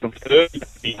third,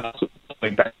 Yankee Hustle,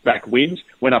 back wins,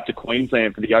 went up to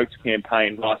Queensland for the Oaks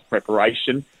campaign last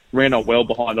preparation. Ran on well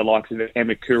behind the likes of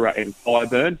Emakura and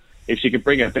Fireburn. If she can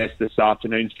bring her best this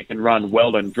afternoon, she can run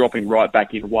well and dropping right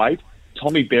back in weight.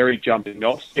 Tommy Berry jumping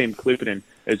off. Sam Clipperton,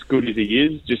 as good as he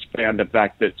is, just found the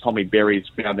fact that Tommy Berry's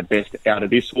found the best out of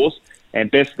this horse.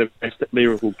 And best at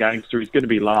Lyrical Gangster. He's going to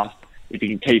be last. If he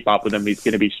can keep up with him, he's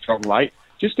going to be strong late.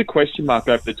 Just a question mark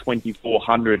over the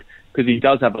 2,400, because he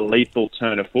does have a lethal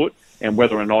turn of foot, and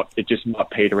whether or not it just might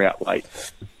peter out late.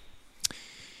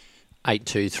 8,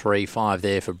 2, 3, 5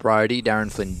 there for Brodie,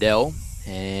 Darren Flindell,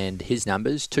 and his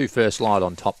numbers. 2, First Light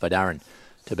on top for Darren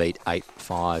to beat 8,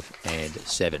 5 and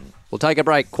 7. We'll take a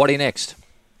break. Quaddy next.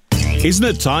 Isn't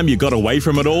it time you got away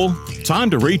from it all? Time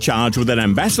to recharge with an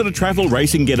Ambassador Travel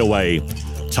racing getaway.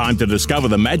 Time to discover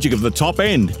the magic of the top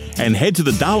end and head to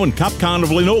the Darwin Cup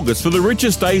Carnival in August for the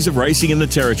richest days of racing in the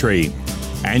Territory.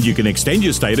 And you can extend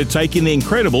your stay to take in the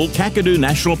incredible Kakadu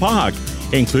National Park,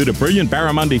 include a brilliant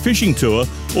barramundi fishing tour,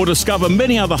 or discover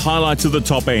many other highlights of the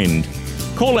top end.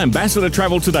 Call Ambassador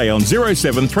Travel today on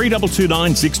 07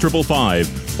 3229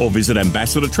 6555 or visit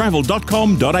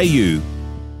ambassadortravel.com.au.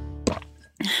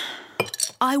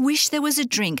 I wish there was a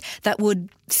drink that would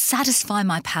satisfy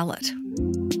my palate.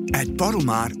 At Bottle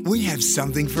Mart, we have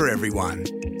something for everyone.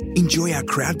 Enjoy our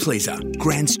crowd pleaser,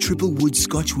 Grand's Triple Wood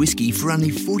Scotch Whisky for only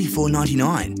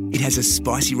 $44.99. It has a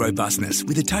spicy robustness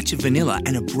with a touch of vanilla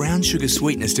and a brown sugar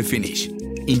sweetness to finish.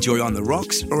 Enjoy on the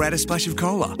rocks or add a splash of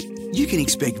cola. You can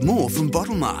expect more from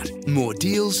Bottle Mart. More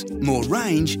deals, more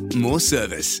range, more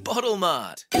service. Bottle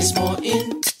Mart. There's more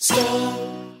in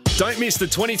store. Don't miss the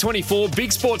 2024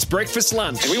 Big Sports Breakfast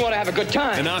Lunch. We want to have a good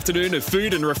time. An afternoon of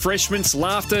food and refreshments,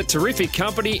 laughter, terrific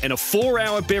company, and a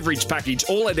 4-hour beverage package,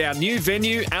 all at our new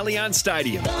venue, Allianz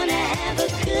Stadium. Gonna have a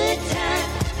good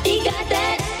time. We got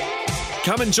that.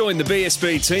 Come and join the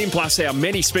BSB team plus our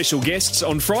many special guests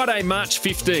on Friday, March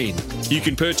 15. You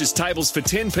can purchase tables for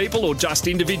 10 people or just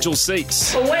individual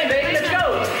seats. Away, baby, let's go.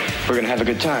 We're going to have a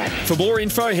good time. For more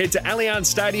info, head to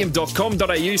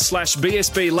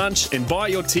allianzstadium.com.au/BSB lunch and buy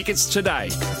your tickets today.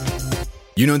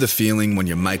 You know the feeling when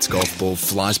your mate's golf ball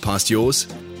flies past yours?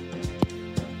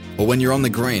 Or when you're on the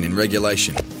green in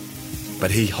regulation, but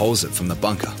he holes it from the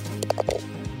bunker?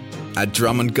 At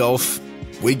Drummond Golf,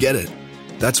 we get it.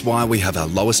 That's why we have our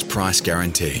lowest price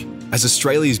guarantee. As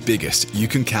Australia's biggest, you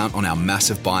can count on our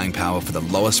massive buying power for the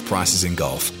lowest prices in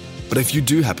golf. But if you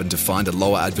do happen to find a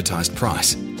lower advertised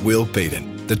price, we'll beat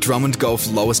it. The Drummond Golf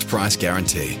lowest price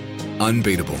guarantee.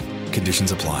 Unbeatable.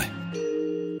 Conditions apply.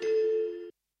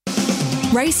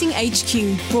 Racing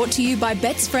HQ, brought to you by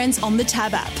Bet's Friends on the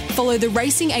Tab app. Follow the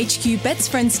Racing HQ Bet's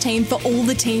Friends team for all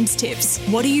the team's tips.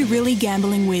 What are you really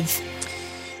gambling with?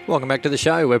 Welcome back to the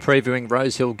show. We're previewing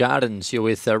Rosehill Gardens. You're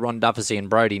with Ron Dufficy and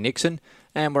Brodie Nickson,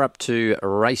 and we're up to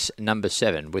race number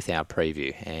 7 with our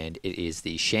preview. And it is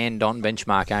the Shandon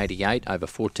Benchmark 88 over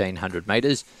 1,400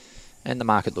 metres. And the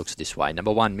market looks this way.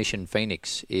 Number 1, Mission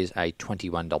Phoenix, is a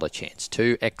 $21 chance.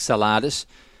 2, Exceladus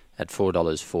at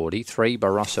 $4.40. 3,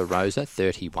 Barossa Rosa,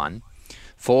 $31.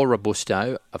 4,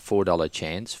 Robusto, a $4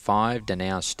 chance. 5,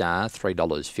 Danao Star,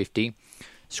 $3.50.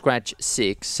 Scratch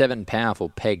 6, 7 Powerful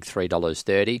Peg,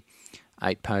 $3.30.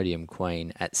 8 Podium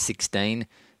Queen at $16.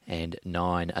 And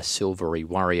 9 A Silvery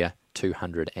Warrior,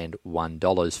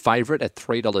 $201. Favourite at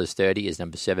 $3.30 is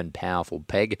number 7 Powerful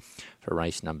Peg for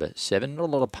race number 7. Not a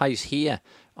lot of pace here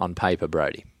on paper,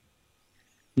 Brodie.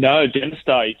 No,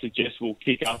 Denistar, suggests will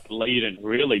kick up the lead and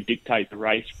really dictate the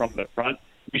race from the front.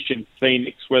 Mission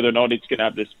Phoenix, whether or not it's going to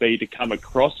have the speed to come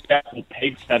across. Powerful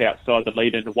Peg sat outside the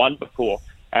lead and won before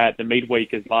at the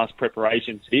midweek as last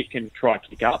preparation, so it can try to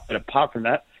kick up. But apart from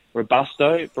that,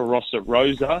 Robusto, Barossa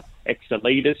Rosa,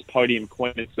 Excelidus, Podium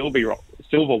Queen and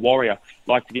Silver Warrior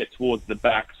like to get towards the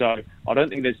back. So I don't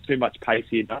think there's too much pace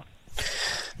here, Duff.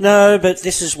 No, but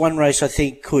this is one race I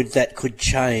think could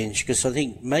change, because I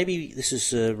think maybe this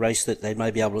is a race that they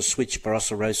may be able to switch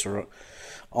Barossa Rosa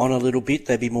on a little bit.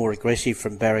 They'd be more aggressive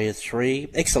from barrier 3.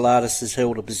 Exceladus has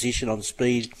held a position on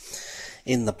speed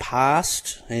in the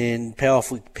past, and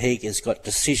Powerful Peg has got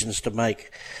decisions to make.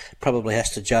 Probably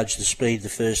has to judge the speed the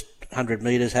first 100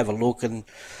 metres, have a look, and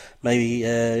maybe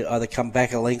either come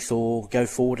back a length or go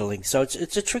forward a length. So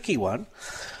it's a tricky one.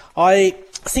 I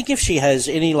think if she has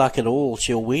any luck at all,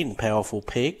 she'll win, Powerful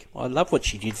Peg. I love what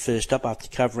she did first up after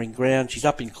covering ground. She's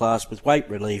up in class with weight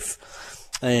relief,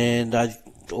 and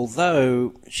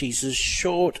although she's as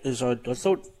short as I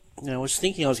thought, I was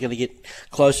thinking I was going to get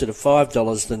closer to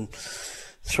 $5 than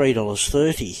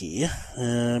 $3.30 here.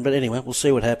 But anyway, we'll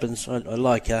see what happens. I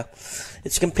like her.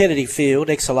 It's a competitive field.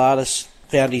 Exceladus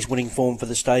found his winning form for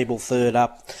the stable, third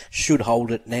up. Should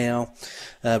hold it now.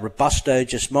 Robusto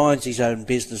just minds his own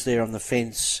business there on the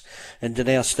fence. And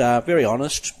Danao Star, very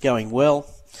honest, going well.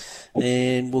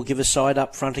 And we'll give a side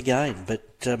up front again. But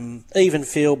even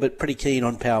field, but pretty keen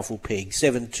on Powerful Peg.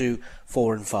 7, 2,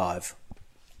 4 and 5.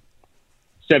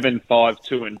 7, 5,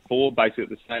 2 and 4, basically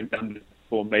the same numbers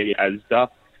for me as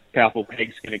Duff. Powerful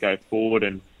Peg's going to go forward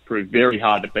and prove very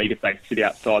hard to beat if they sit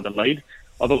outside the lead.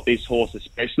 I thought this horse,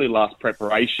 especially last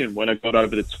preparation, when it got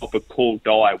over the top of Call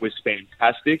Die, was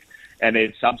fantastic. And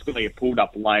then subsequently it pulled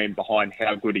up lane behind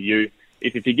How Good Are You.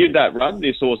 If you give that run,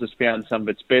 this horse has found some of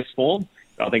its best form.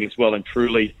 I think it's well and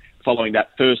truly, following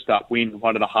that first up win,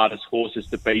 one of the hardest horses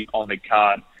to beat on the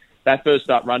card. That first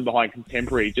up run behind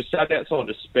Contemporary just sat outside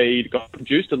the speed, got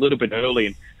produced a little bit early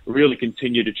and really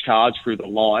continued to charge through the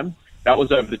line. That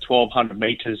was over the 1,200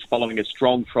 metres following a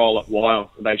strong trial at Wyong.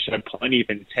 They showed plenty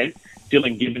of intent.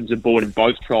 Dylan Gibbons aboard in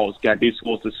both trials gave this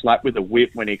horse a slap with a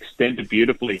whip when he extended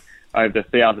beautifully over the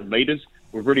 1,000 metres.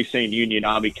 We've already seen Union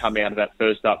Army come out of that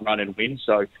first up run and win,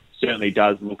 so certainly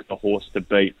does look the horse to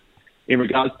beat. In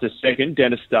regards to second,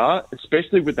 Denistar,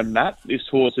 especially with the map, this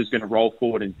horse is going to roll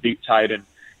forward and dictate, and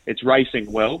it's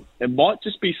racing well. It might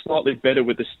just be slightly better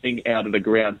with the sting out of the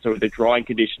ground. So with the drying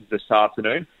conditions this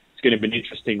afternoon, it's going to be an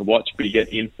interesting watch, but you get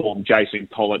the informed Jason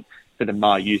Collett for the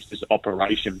Mar Eustace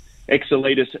operation.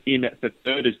 Exolitis in the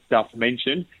third, as Duff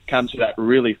mentioned, comes to that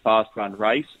really fast run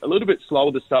race. A little bit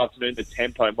slower this afternoon. The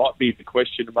tempo might be the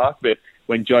question mark, but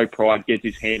when Joe Pride gets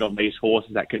his hand on these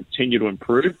horses that continue to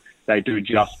improve, they do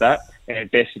just that. And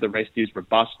best of the rest is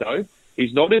Robusto.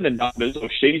 He's not in the numbers, or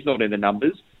she's not in the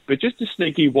numbers, but just a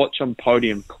sneaky watch on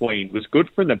Podium Queen. Was good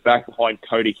from the back behind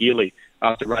Cody Healy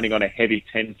after running on a heavy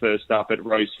 10 first up at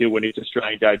Rosehill in its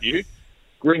Australian debut.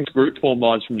 Green's group form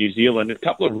lines from New Zealand. A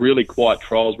couple of really quiet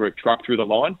trials where it trucked through the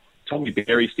line. Tommy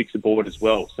Berry sticks aboard as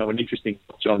well. So an interesting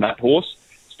watch on that horse.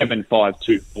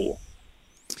 7-5-2-4.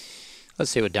 Let's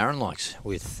see what Darren likes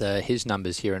with his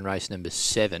numbers here in race number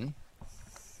 7.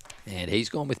 And he's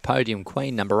gone with Podium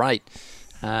Queen, number 8.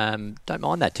 Don't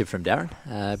mind that tip from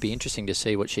Darren. Be interesting to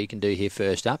see what she can do here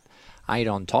first up. 8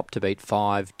 on top to beat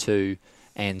 5, 2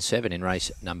 and 7 in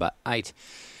race number 8.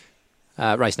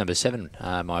 Race number 7,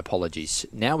 my apologies.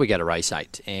 Now we go to race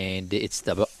 8, and it's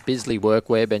the Bisley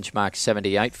Workwear benchmark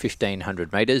 78,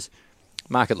 1,500 metres.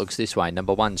 Market looks this way.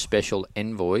 Number 1, Special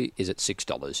Envoy, is at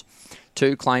 $6.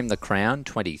 2, Claim the Crown,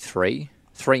 23.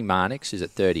 3, Marnix is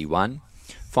at 31.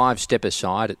 5, Step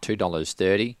Aside at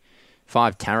 $2.30.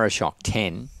 5, Tarashock,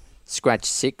 10. Scratch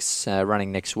 6,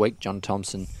 running next week. John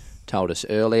Thompson told us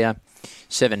earlier.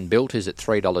 7, Built is at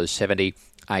 $3.70.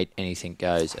 8, Anything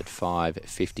Goes at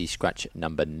 $5.50. Scratch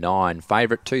number 9.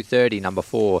 Favourite, $2.30. Number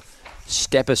 4,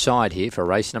 Step Aside here for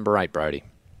race number 8, Brodie.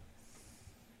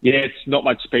 Yeah, it's not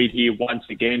much speed here once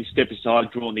again. Step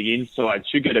Aside, drawn the inside.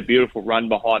 Should get a beautiful run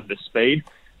behind the speed.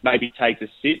 Maybe take a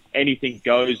sit. Anything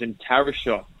Goes, and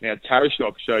Tarashock. Now,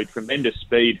 Tarashock showed tremendous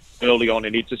speed early on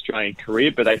in its Australian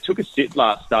career, but they took a sit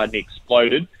last start and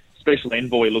exploded. Special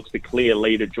Envoy looks the clear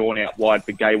leader, drawn out wide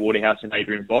for Gay Waterhouse and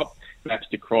Adrian Bott. Perhaps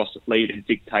to cross, lead and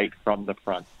dictate from the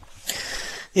front.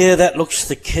 Yeah, that looks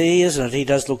the key, isn't it? He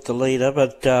does look the leader,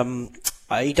 but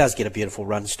he does get a beautiful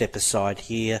run. Step Aside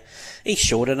here. He's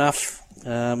short enough.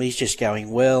 He's just going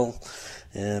well.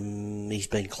 He's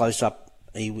been close up.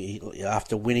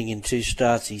 After winning in 2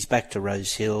 starts, he's back to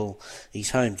Rosehill. He's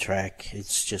home track.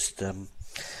 It's just a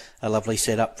lovely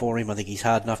setup for him. I think he's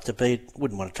hard enough to beat.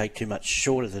 Wouldn't want to take too much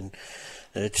shorter than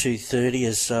 2.30,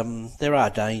 as there are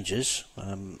dangers.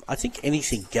 I think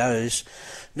Anything Goes.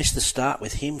 Missed the start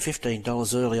with him,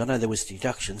 $15 early. I know there was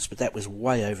deductions, but that was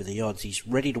way over the odds. He's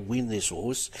ready to win this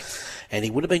horse, and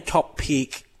he would have been top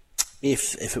pick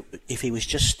if he was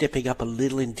just stepping up a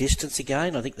little in distance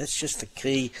again. I think that's just the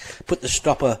key. Put the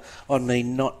stopper on me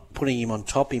not putting him on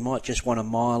top. He might just want a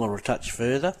mile or a touch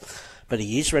further, but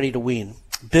he is ready to win.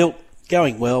 Built,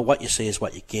 going well. What you see is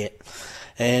what you get.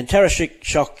 And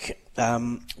Tarashock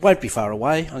won't be far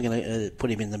away. I'm going to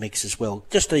put him in the mix as well.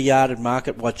 Just a yarded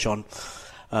market watch on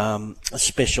a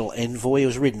Special Envoy. He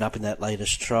was ridden up in that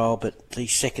latest trial, but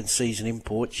these second season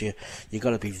imports you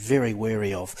got to be very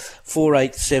wary of. 4,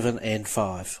 8, 7 and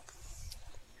 5.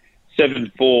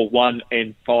 7, 4, 1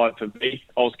 and 5 for me.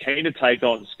 I was keen to take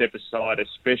on Step Aside,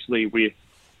 especially with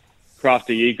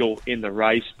Crafty Eagle in the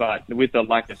race, but with the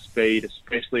lack of speed,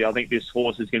 especially, I think this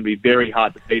horse is going to be very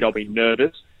hard to beat. I'll be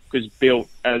nervous because Built,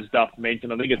 as Duff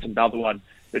mentioned, I think it's another one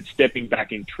that stepping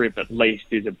back in trip at least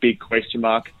is a big question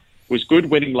mark. Was good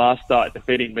winning last start,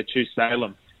 defeating Machu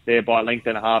Salem there by a length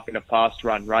and a half in a fast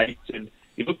run race. And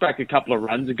you look back a couple of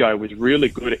runs ago, was really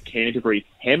good at Canterbury.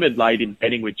 Hammered late in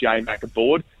betting with J Mac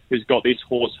aboard, who's got this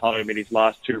horse home in his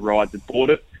last 2 rides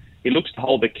aboard it. He looks to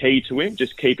hold the key to him,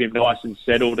 just keep him nice and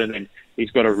settled, and then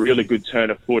he's got a really good turn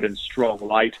of foot and strong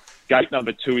late. Gate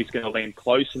number 2, he's going to land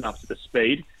close enough to the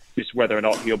speed, just whether or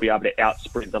not he'll be able to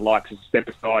outsprint the likes of Step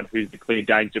Aside, who's the clear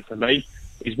danger for me.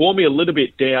 He's worn me a little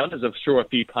bit down, as I'm sure a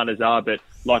few punters are, but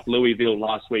like Louisville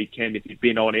last weekend, if you've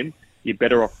been on him, you're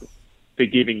better off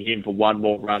forgiving him for one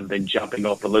more run than jumping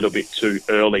off a little bit too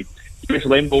early.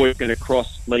 Special Envoy is going to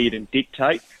cross, lead and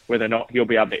dictate whether or not he'll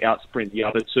be able to outsprint the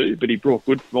other 2, but he brought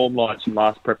good form lines from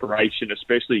last preparation,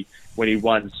 especially when he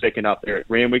won second up there at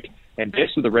Randwick. And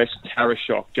best of the rest,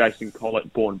 Tarashock, Jason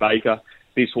Collett, Bourne Baker.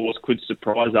 This horse could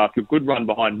surprise after a good run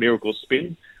behind Miracle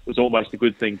Spin. It was almost a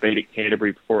good thing beat at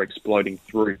Canterbury before exploding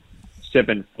through.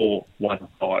 7, 4, 1,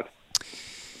 5.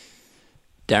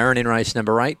 Darren in race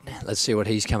number 8. Let's see what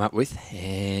he's come up with.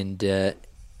 And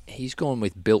he's gone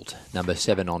with Built, number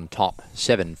 7 on top.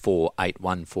 7, 4, 8,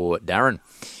 1 for Darren.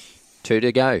 2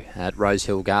 to go at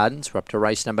Rosehill Gardens. We're up to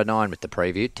race number 9 with the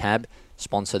preview. Tab,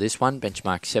 sponsor this one.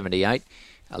 Benchmark 78.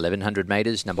 1,100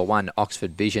 metres. Number 1,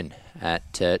 Oxford Vision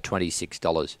at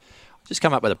 $26. Just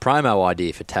come up with a promo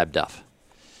idea for Tab Duff.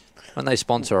 When they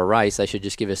sponsor a race, they should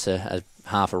just give us a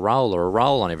half a roll or a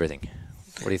roll on everything.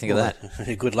 What do you think of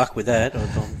that? Good luck with that.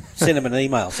 I'll send them an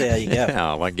email, see how you go.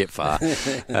 I won't get far.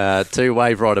 2,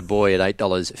 Wave Rider Boy at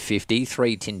 $8.50.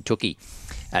 3, Tin Tookie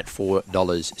at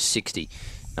 $4.60.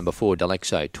 Number 4,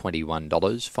 Delexo,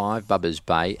 $21. 5, Bubba's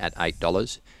Bay at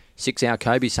 $8. 6, Our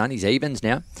Kobe Sun, he's evens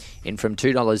now, in from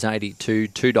 $2.80 to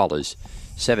 $2.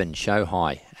 7, Show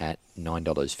High at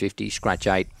 $9.50. Scratch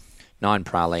 8, 9,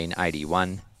 Praline,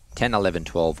 81. 10, 11,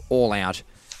 12, All Out.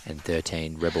 And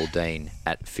 13, Rebel Dean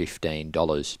at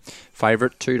 $15.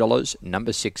 Favourite, $2.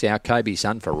 Number 6, Our Kobe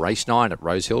Sun for race 9 at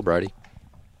Rosehill, Brodie.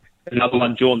 Another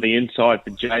one drawn the inside for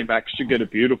J-Max. Should get a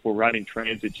beautiful run in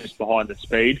transit just behind the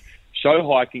speed. Show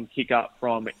High can kick up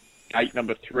from gate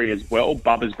number 3 as well.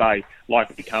 Bubba's Bay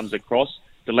likely comes across.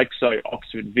 Delexo,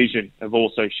 Oxford Vision have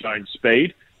also shown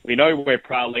speed. We know where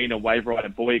Praline and Wave Rider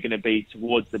Boy are going to be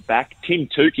towards the back. Tim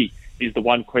Tukey is the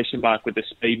one question mark with the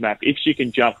speed map. If she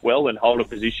can jump well and hold a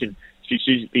position, she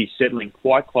should be settling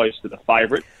quite close to the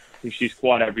favourite. If she's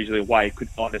quite averagely away, could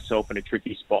find herself in a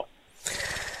tricky spot.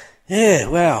 Yeah,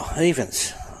 wow,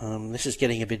 evens. This is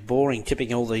getting a bit boring,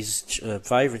 tipping all these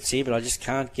favourites here, but I just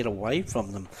can't get away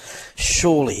from them.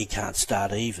 Surely he can't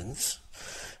start evens.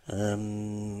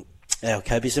 Our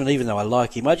Kobe, even though I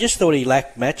like him, I just thought he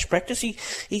lacked match practice.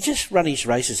 He just run his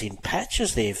races in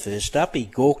patches there first up. He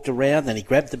gawked around, then he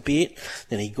grabbed the bit,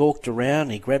 then he gawked around,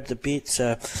 he grabbed the bit.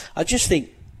 So I just think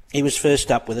he was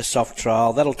first up with a soft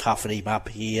trial. That'll toughen him up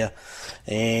here,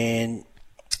 and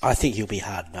I think he'll be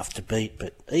hard enough to beat.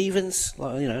 But evens,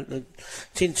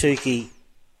 Tintuki,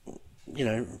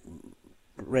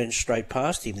 ran straight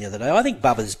past him the other day. I think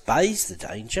Bubba's Bay's the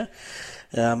danger.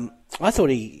 I thought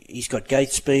he's got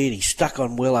gate speed. He stuck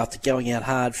on well after going out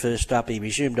hard first up. He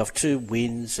resumed off 2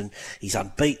 wins, and he's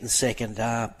unbeaten second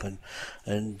up.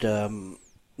 And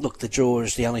look, the draw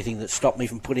is the only thing that stopped me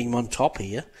from putting him on top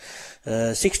here.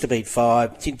 6 to beat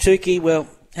 5. Tintuki, well,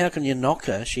 how can you knock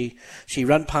her? She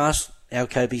run past Our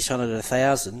Kobe Sun at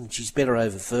 1,000. She's better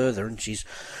over further, and she's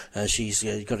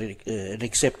got an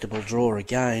acceptable draw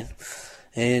again.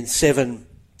 And 7,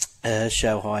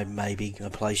 Show High, maybe a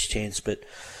place chance, but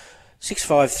 6,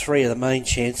 5, 3 are the main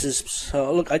chances.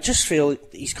 So look, I just feel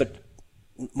he's got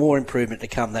more improvement to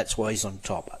come. That's why he's on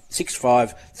top. 6,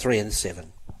 5, 3 and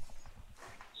 7.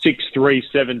 6, 3,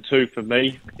 7, 2 for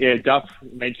me. Yeah, Duff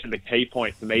mentioned the key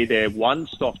point for me there. One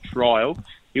soft trial.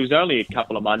 He was only a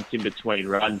couple of months in between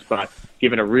runs, but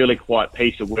given a really quiet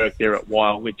piece of work there at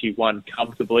Wyong, which he won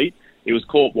comfortably. He was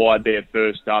caught wide there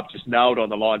first up, just nailed on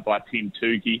the line by Tim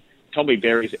Tukey. Tommy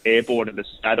Berry's airborne in the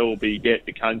saddle will be get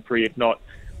the country, if not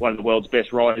one of the world's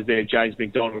best riders there, James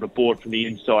McDonald, aboard from the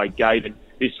inside gate. And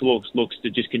this looks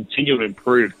to just continue to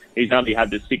improve. He's only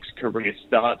had the 6 career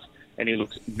starts, and he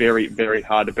looks very, very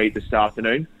hard to beat this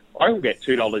afternoon. I will get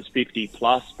 $2.50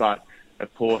 plus, but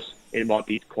of course it might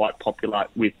be quite popular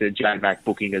with the J-Mac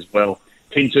booking as well.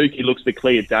 Tintuki looks the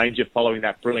clear danger following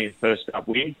that brilliant first up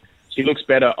win. She looks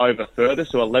better over further,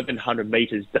 so 1,100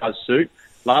 metres does suit.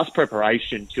 Last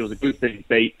preparation, she was a good thing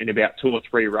beat in about 2 or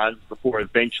 3 runs before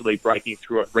eventually breaking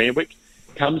through at Randwick.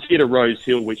 Comes here to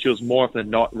Rosehill, which she was more often than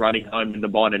not running home in the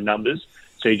minor numbers.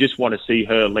 So you just want to see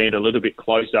her land a little bit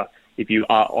closer if you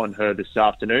are on her this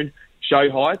afternoon. Show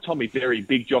High, Tommy Berry,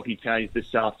 big jockey change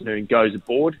this afternoon, goes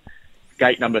aboard.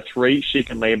 Gate number 3, she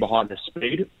can land behind the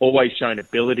speed. Always shown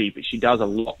ability, but she does a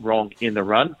lot wrong in the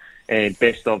run. And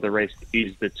best of the rest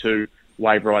is the 2,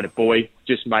 Wave Rider Boy,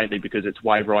 just mainly because it's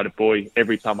Wave Rider Boy.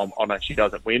 Every time I'm on her, she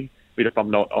doesn't win. But if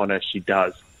I'm not on her, she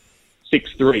does.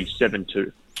 6, 3, 7,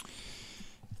 2.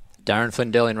 Darren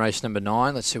Flindell in race number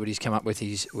 9. Let's see what he's come up with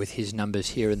his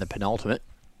numbers here in the penultimate.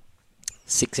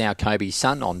 6, Our Kobe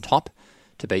Sun on top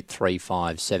to beat 3,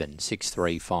 5, 7. 6,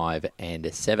 3, 5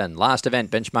 and 7. Last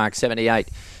event, benchmark 78.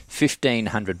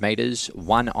 1,500 metres.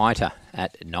 1 ITA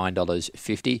at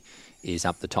 $9.50. Is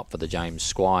up the top for the James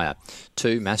Squire.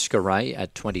 2, Masquerade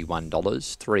at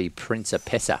 $21. 3,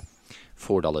 Principessa,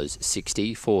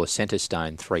 $4.60. 4,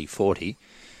 Centrestone, $3.40.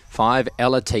 5,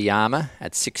 Ella Tiyama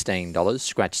at $16.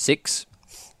 Scratch 6.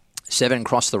 7,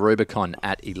 Cross the Rubicon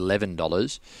at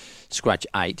 $11. Scratch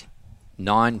 8.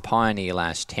 9, Pioneer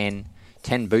Lass, 10.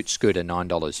 10, Boot Scooter,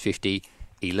 $9.50.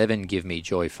 11, Give Me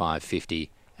Joy, $5.50.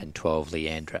 And 12,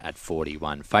 Leandra at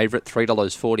 41. Favourite,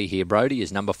 $3.40 here, Brodie,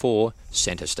 is number 4,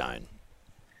 Centrestone.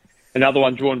 Another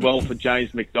one drawn well for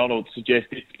James McDonald suggests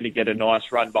it's going to get a nice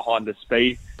run behind the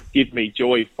speed. Give Me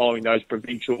Joy, following those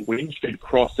provincial wins, should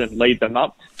cross and lead them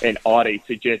up. And Artie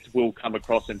suggests will come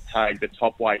across and tag the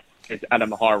top weight as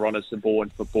Adam Hieronis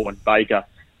aboard for Bourne Baker.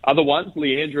 Other ones,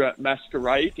 Leandra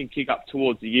Masquerade can kick up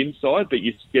towards the inside, but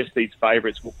you suggest these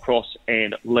favourites will cross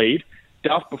and lead.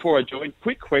 Duff, before I join,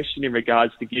 quick question in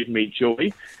regards to Give Me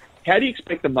Joy. How do you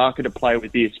expect the market to play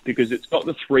with this? Because it's got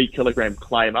the 3 kilogram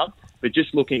claim up, but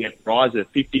just looking at riser,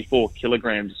 54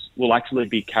 kilograms will actually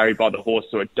be carried by the horse,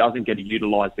 so it doesn't get to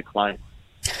utilise the claim.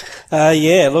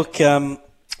 Yeah, look,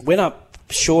 went up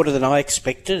shorter than I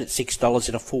expected at $6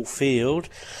 in a full field.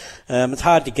 It's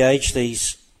hard to gauge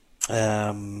these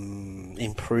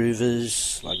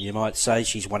improvers. Like you might say,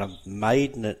 she's won a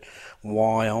maiden at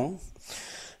Wyong,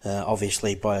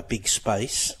 obviously by a big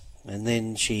space. And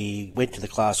then she went to the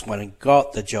Class 1 and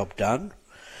got the job done.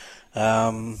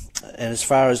 And as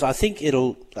far as I think a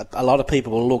lot of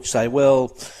people will say,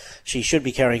 well, she should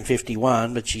be carrying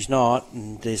 51, but she's not,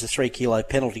 and there's a 3 kilo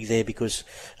penalty there because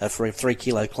for a 3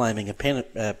 kilo claiming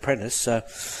apprentice. So,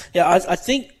 yeah, I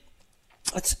think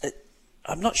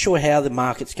I'm not sure how the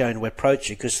market's going to approach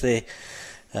it because they're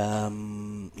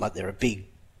a big.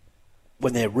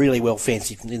 When they're really well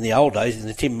fancied in the old days, and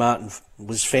the Tim Martin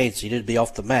was fancied, it'd be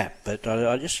off the map. But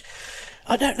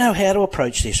I don't know how to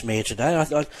approach this mare today.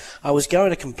 I was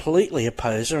going to completely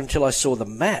oppose her until I saw the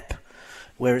map,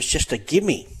 where it's just a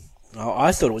gimme.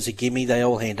 I thought it was a gimme. They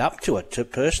all hand up to it,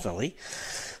 personally.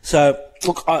 So,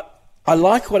 look, I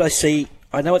like what I see.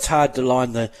 I know it's hard to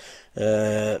line the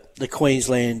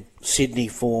Queensland-Sydney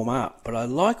form up, but I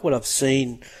like what I've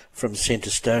seen from Centre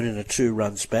Stone in her 2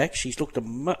 runs back. She's looked a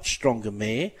much stronger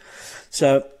mare.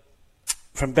 So,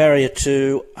 from barrier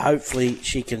 2, hopefully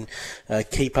she can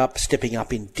keep up, stepping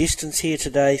up in distance here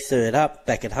today. 3rd up,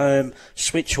 back at home,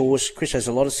 switch horse. Chris has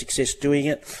a lot of success doing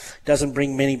it. Doesn't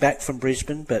bring many back from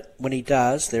Brisbane, but when he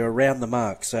does, they're around the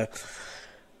mark. So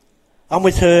I'm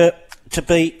with her to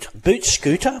beat Boot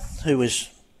Scooter, who was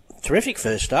terrific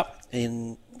first up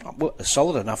in a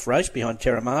solid enough race behind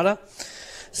Terramata.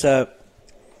 So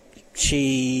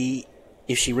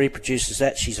if she reproduces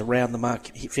that, she's around the mark,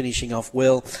 finishing off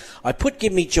well. I put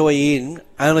Give Me Joy in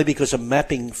only because of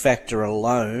mapping factor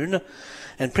alone.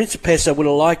 And Principessa would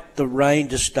have liked the rain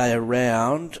to stay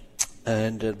around.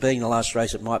 And being the last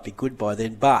race, it might be good by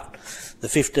then. But the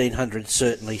 1500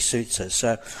 certainly suits her.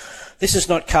 So this is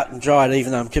not cut and dried,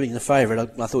 even though I'm giving the favourite.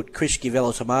 I thought Chris give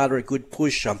Ella Tomato a good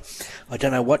push. I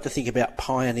don't know what to think about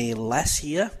Pioneer Lass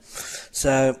here.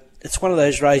 So it's one of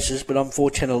those races, but I'm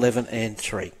 4, 10, 11 and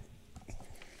 3.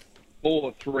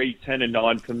 4, 3, 10 and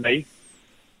 9 for me.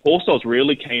 Horse I was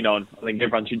really keen on. I think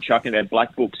everyone should chuck in their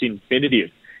Black Book's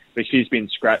Infinitive, but she's been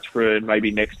scratched for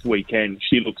maybe next weekend.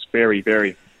 She looks very,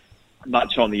 very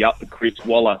much on the up for Chris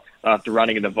Waller after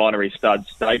running in the Vinery Stud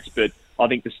Stakes, but I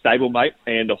think the stablemate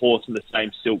and the horse in the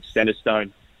same silk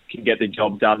Centrestone can get the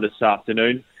job done this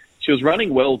afternoon. She was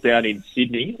running well down in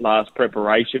Sydney last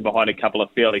preparation behind a couple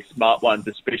of fairly smart ones,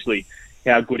 especially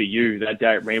How Good Are You that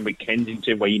day at Randwick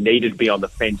Kensington, where you needed to be on the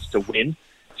fence to win.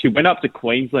 She went up to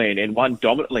Queensland and won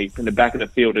dominantly from the back of the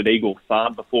field at Eagle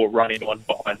Farm before running on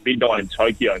behind Midnight in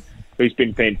Tokyo, who's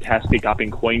been fantastic up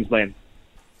in Queensland.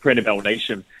 Prenabel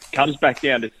Nation comes back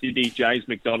down to Sydney. James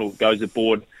McDonald goes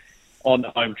aboard on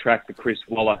the home track for Chris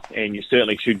Waller, and you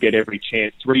certainly should get every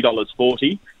chance.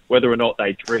 $3.40, whether or not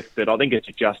they drift, but I think it's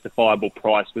a justifiable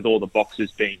price with all the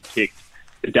boxes being ticked.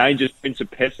 The Dangerous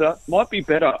Principessa might be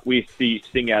better with the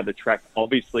sting out of the track,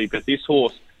 obviously, but this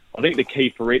horse, I think the key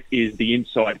for it is the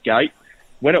inside gate.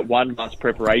 When it won last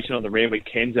preparation on the Randwick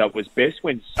Kenzo, it was best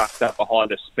when sucked up behind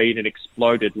the speed and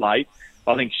exploded late.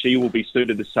 I think she will be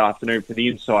suited this afternoon for the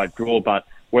inside draw, but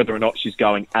whether or not she's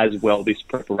going as well this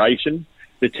preparation.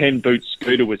 The 10 Boot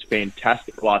Scooter was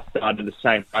fantastic last start in the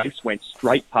same race, went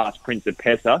straight past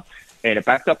Principessa, and it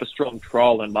backed up a strong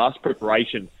trial and last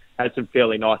preparation had some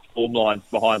fairly nice form lines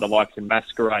behind the likes of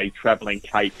Masquerade, Travelling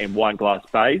Kate and Wineglass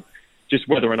Bay. Just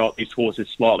whether or not this horse is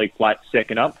slightly flat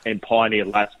second up and Pioneer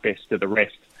last best of the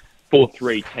rest. 4,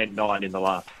 3, 10, 9 in the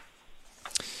last.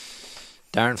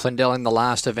 Darren Flindell in the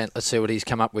last event. Let's see what he's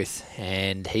come up with.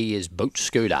 And he is Boot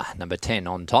Scooter, number 10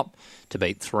 on top to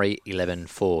beat 3, 11,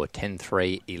 4. 10,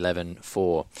 3, 11,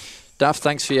 4. Duff,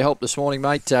 thanks for your help this morning,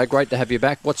 mate. Great to have you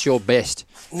back. What's your best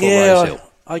for Rosehill?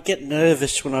 I get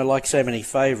nervous when I like so many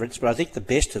favourites, but I think the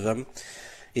best of them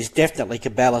is definitely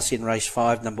Caballas in race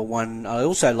 5, number 1. I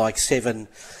also like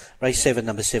race 7,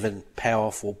 number 7,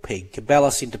 Powerful Pig.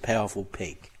 Caballas into Powerful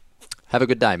Pig. Have a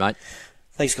good day, mate.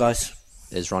 Thanks, guys.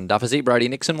 There's Ron Dufficy Brodie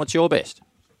Nickson. What's your best?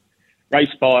 Race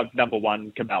 5, number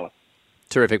 1, Caballas.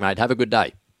 Terrific, mate. Have a good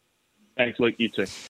day. Thanks, Luke. You too.